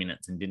 13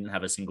 minutes and didn't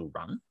have a single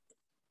run.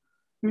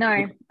 No,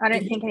 I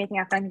don't think anything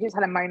happened. He just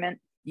had a moment.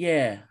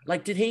 Yeah.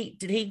 Like, did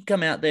he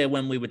come out there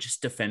when we were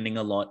just defending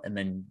a lot and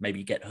then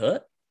maybe get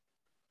hurt?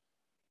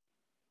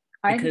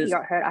 I don't think he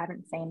got hurt. I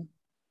haven't seen.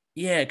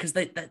 Yeah, because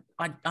I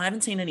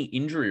haven't seen any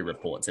injury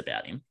reports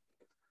about him.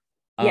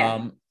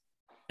 Yeah.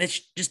 It's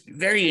just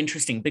very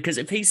interesting because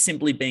if he's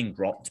simply being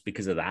dropped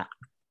because of that,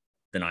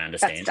 then I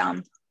understand. That's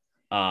dumb.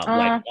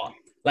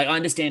 Like I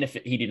understand if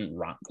he didn't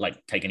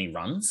take any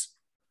runs.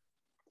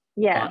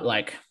 Yeah.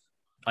 But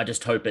I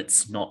just hope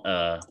it's not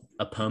a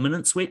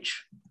permanent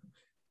switch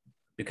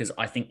because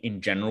I think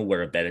in general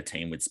we're a better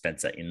team with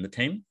Spencer in the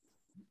team.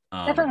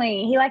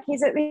 Definitely.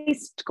 He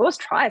scores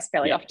tries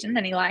fairly often,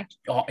 and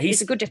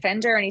he's a good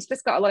defender, and he's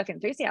just got a lot of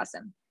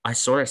enthusiasm. I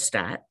saw a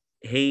stat.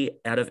 He,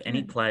 out of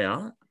any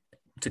player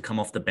to come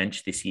off the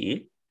bench this year,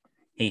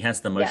 he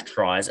has the most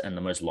tries and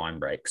the most line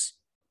breaks.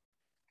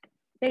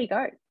 There you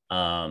go.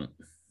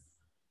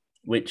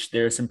 Which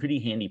there are some pretty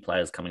handy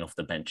players coming off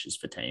the benches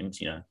for teams,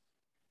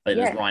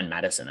 There's Ryan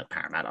Madison at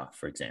Parramatta,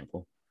 for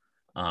example.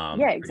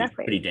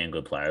 Exactly. Pretty damn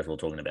good players we were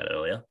talking about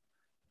earlier.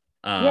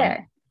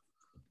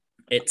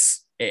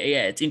 It's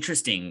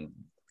interesting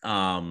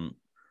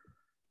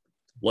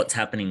what's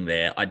happening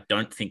there. I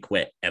don't think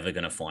we're ever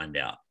going to find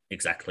out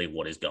exactly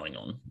what is going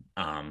on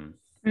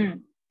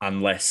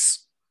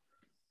unless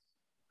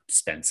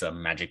Spencer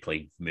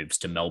magically moves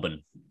to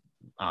Melbourne,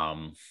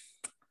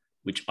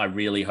 which I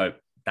really hope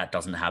that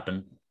doesn't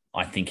happen.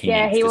 I think he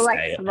will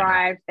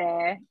thrive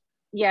there.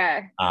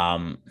 Yeah.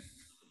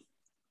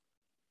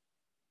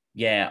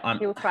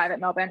 He will thrive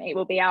at Melbourne. It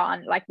will be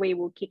we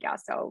will kick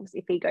ourselves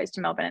if he goes to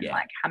Melbourne and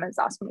hammers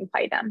us when we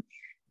play them.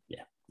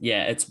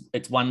 Yeah.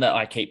 It's one that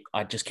I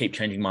just keep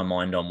changing my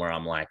mind on where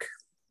I'm like,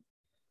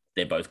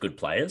 they're both good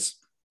players,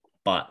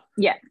 but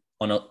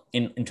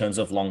in terms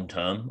of long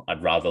term,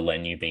 I'd rather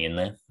Leniu be in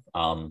there.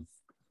 All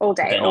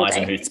day.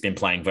 Eisenhuth's been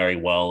playing very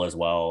well as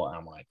well.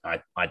 I'm like,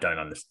 I don't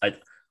understand.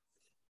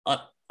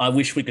 I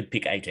wish we could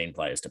pick 18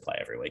 players to play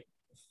every week.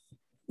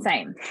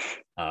 Same.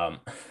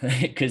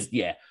 Because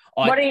in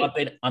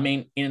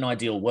an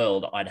ideal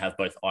world, I'd have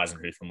both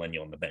Eisenhuth and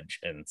Leniu on the bench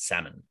and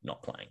Salmon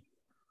not playing.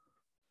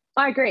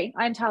 I agree.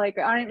 I entirely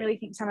agree. I don't really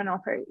think Salmon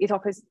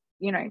offers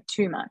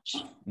too much.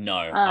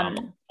 No.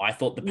 I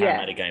thought the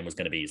Parramatta game was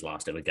going to be his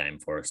last ever game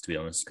for us, to be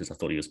honest, because I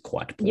thought he was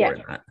quite poor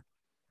in that.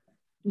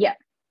 Yeah.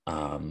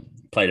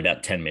 Played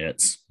about 10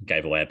 minutes,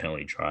 gave away a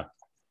penalty try.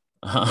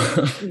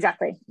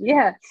 Exactly.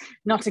 Yeah.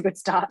 Not a good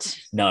start.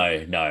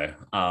 No.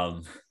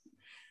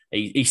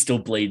 He still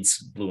bleeds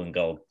blue and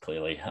gold,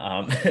 clearly.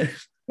 I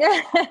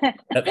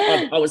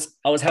was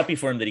happy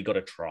for him that he got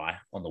a try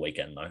on the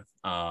weekend, though.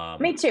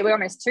 Me too. We're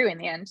almost two in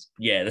the end.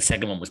 Yeah, the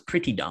second one was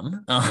pretty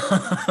dumb.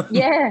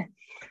 Yeah.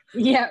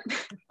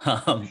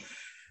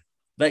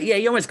 But yeah,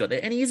 he almost got there,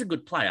 and he is a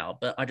good player,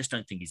 but I just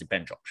don't think he's a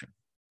bench option.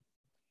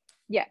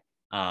 Yeah.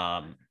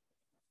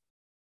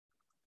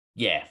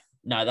 Yeah.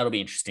 No, that'll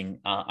be interesting.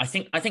 I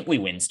think we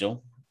win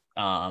still.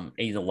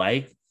 Either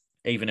way,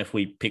 even if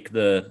we pick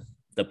the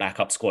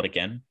backup squad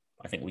again,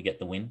 I think we get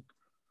the win.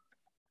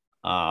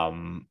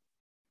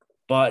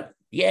 But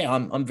yeah,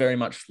 I'm very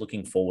much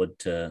looking forward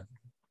to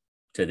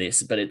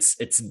this. But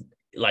it's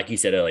like you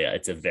said earlier,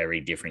 it's a very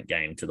different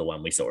game to the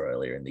one we saw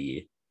earlier in the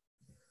year.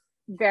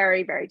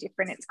 Very, very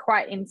different. It's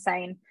quite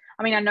insane.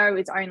 I mean, I know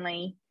it's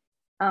only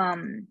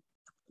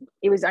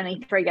it was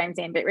only 3 games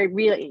in, but it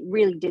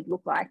really did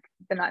look like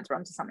the Knights were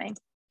onto something.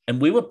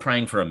 And we were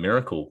praying for a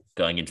miracle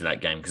going into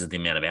that game because of the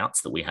amount of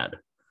outs that we had.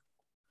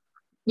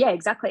 Yeah,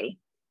 exactly.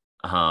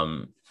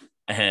 But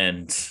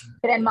then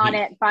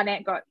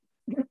Barnett got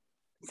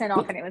sent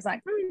off, and it was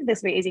like,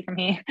 this will be easy from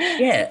here.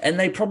 Yeah, and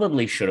they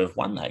probably should have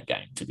won that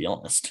game, to be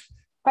honest.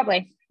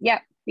 Probably. Yeah.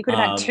 You could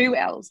have had 2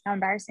 L's. How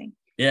embarrassing.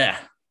 Yeah.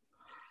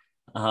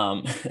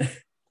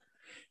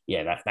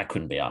 Yeah, that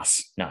couldn't be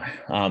us. No.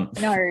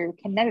 No,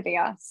 can never be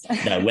us.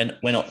 No,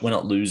 we're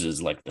not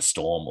losers like the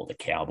Storm or the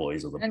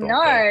Cowboys or the Broncos.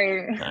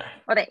 No.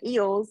 Or the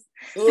Eels.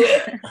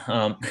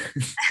 It'll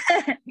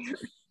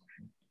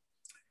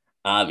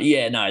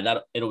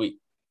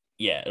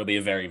be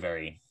a very,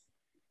 very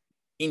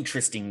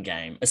interesting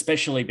game,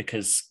 especially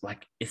because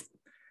like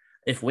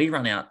if we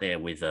run out there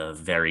with a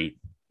very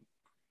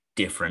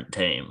different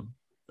team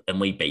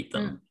and we beat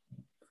them,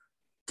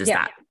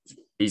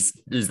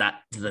 Does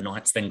that do the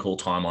Knights then call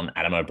time on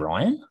Adam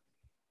O'Brien?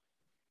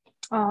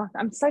 Oh,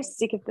 I'm so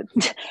sick of the.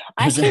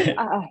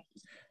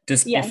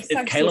 If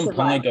Kalen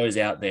Ponga goes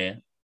out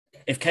there,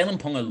 if Kalen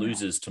Ponga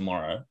loses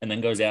tomorrow and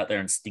then goes out there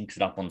and stinks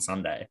it up on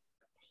Sunday,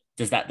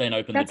 does that then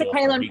open the door?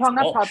 That's a Kalen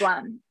Ponga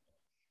problem.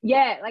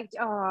 Yeah,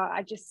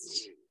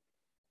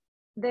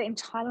 the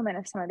entitlement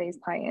of some of these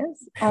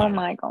players. Oh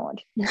my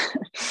God.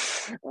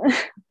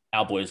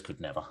 Our boys could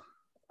never.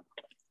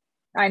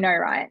 I know,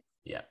 right?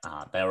 Yeah,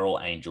 they were all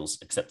angels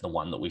except the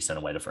one that we sent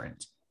away to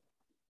France.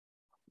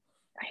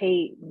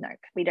 We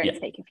don't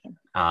speak of him.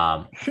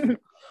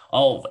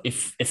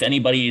 If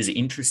anybody is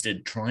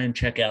interested, try and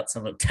check out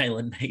some of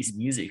Taylor May's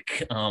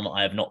music.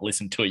 I have not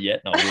listened to it yet.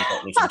 No, I will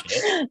not listen to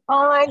it.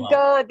 Oh my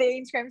God, the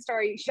Instagram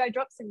story. Should I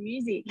drop some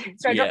music?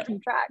 Should I drop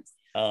some tracks?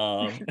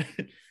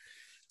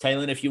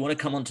 Taylor, if you want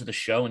to come onto the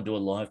show and do a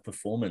live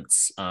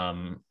performance,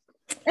 we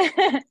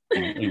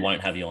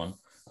won't have you on.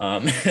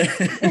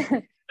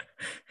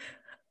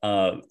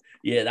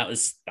 That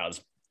was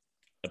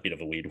a bit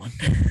of a weird one.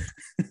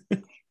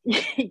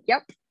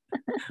 Yep.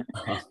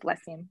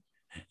 Bless him.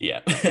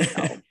 Yeah.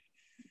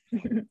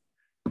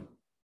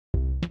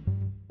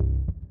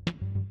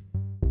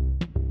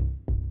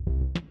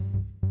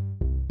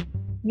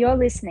 You're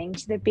listening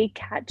to the Big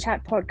Cat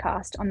Chat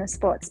podcast on the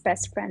Sports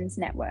Best Friends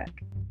Network.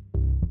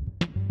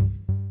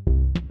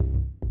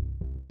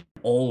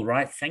 All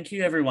right. Thank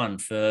you, everyone,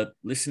 for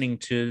listening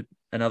to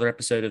another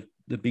episode of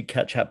the Big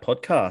Cat Chat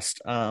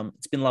podcast.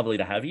 It's been lovely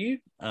to have you.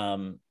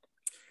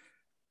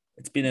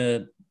 It's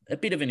been a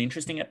bit of an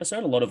interesting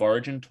episode, a lot of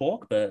Origin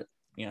talk, but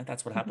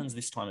that's what happens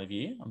this time of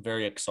year. I'm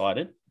very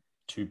excited.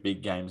 2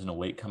 big games in a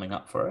week coming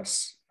up for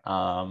us.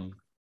 Thank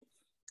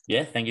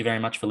you very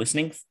much for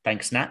listening.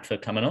 Thanks, Nat, for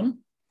coming on.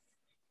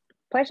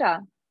 Pleasure.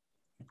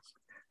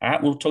 All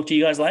right, we'll talk to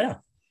you guys later.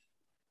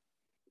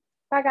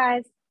 Bye,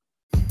 guys.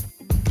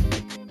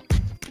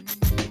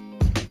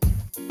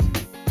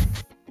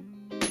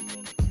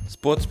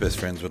 Sports Best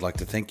Friends would like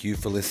to thank you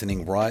for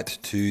listening right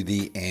to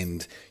the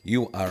end.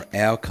 You are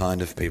our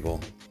kind of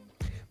people.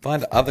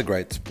 Find other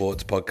great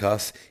sports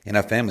podcasts in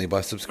our family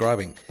by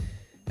subscribing.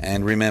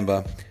 And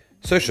remember,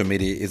 social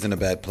media isn't a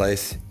bad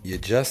place. You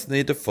just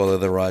need to follow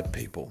the right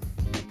people.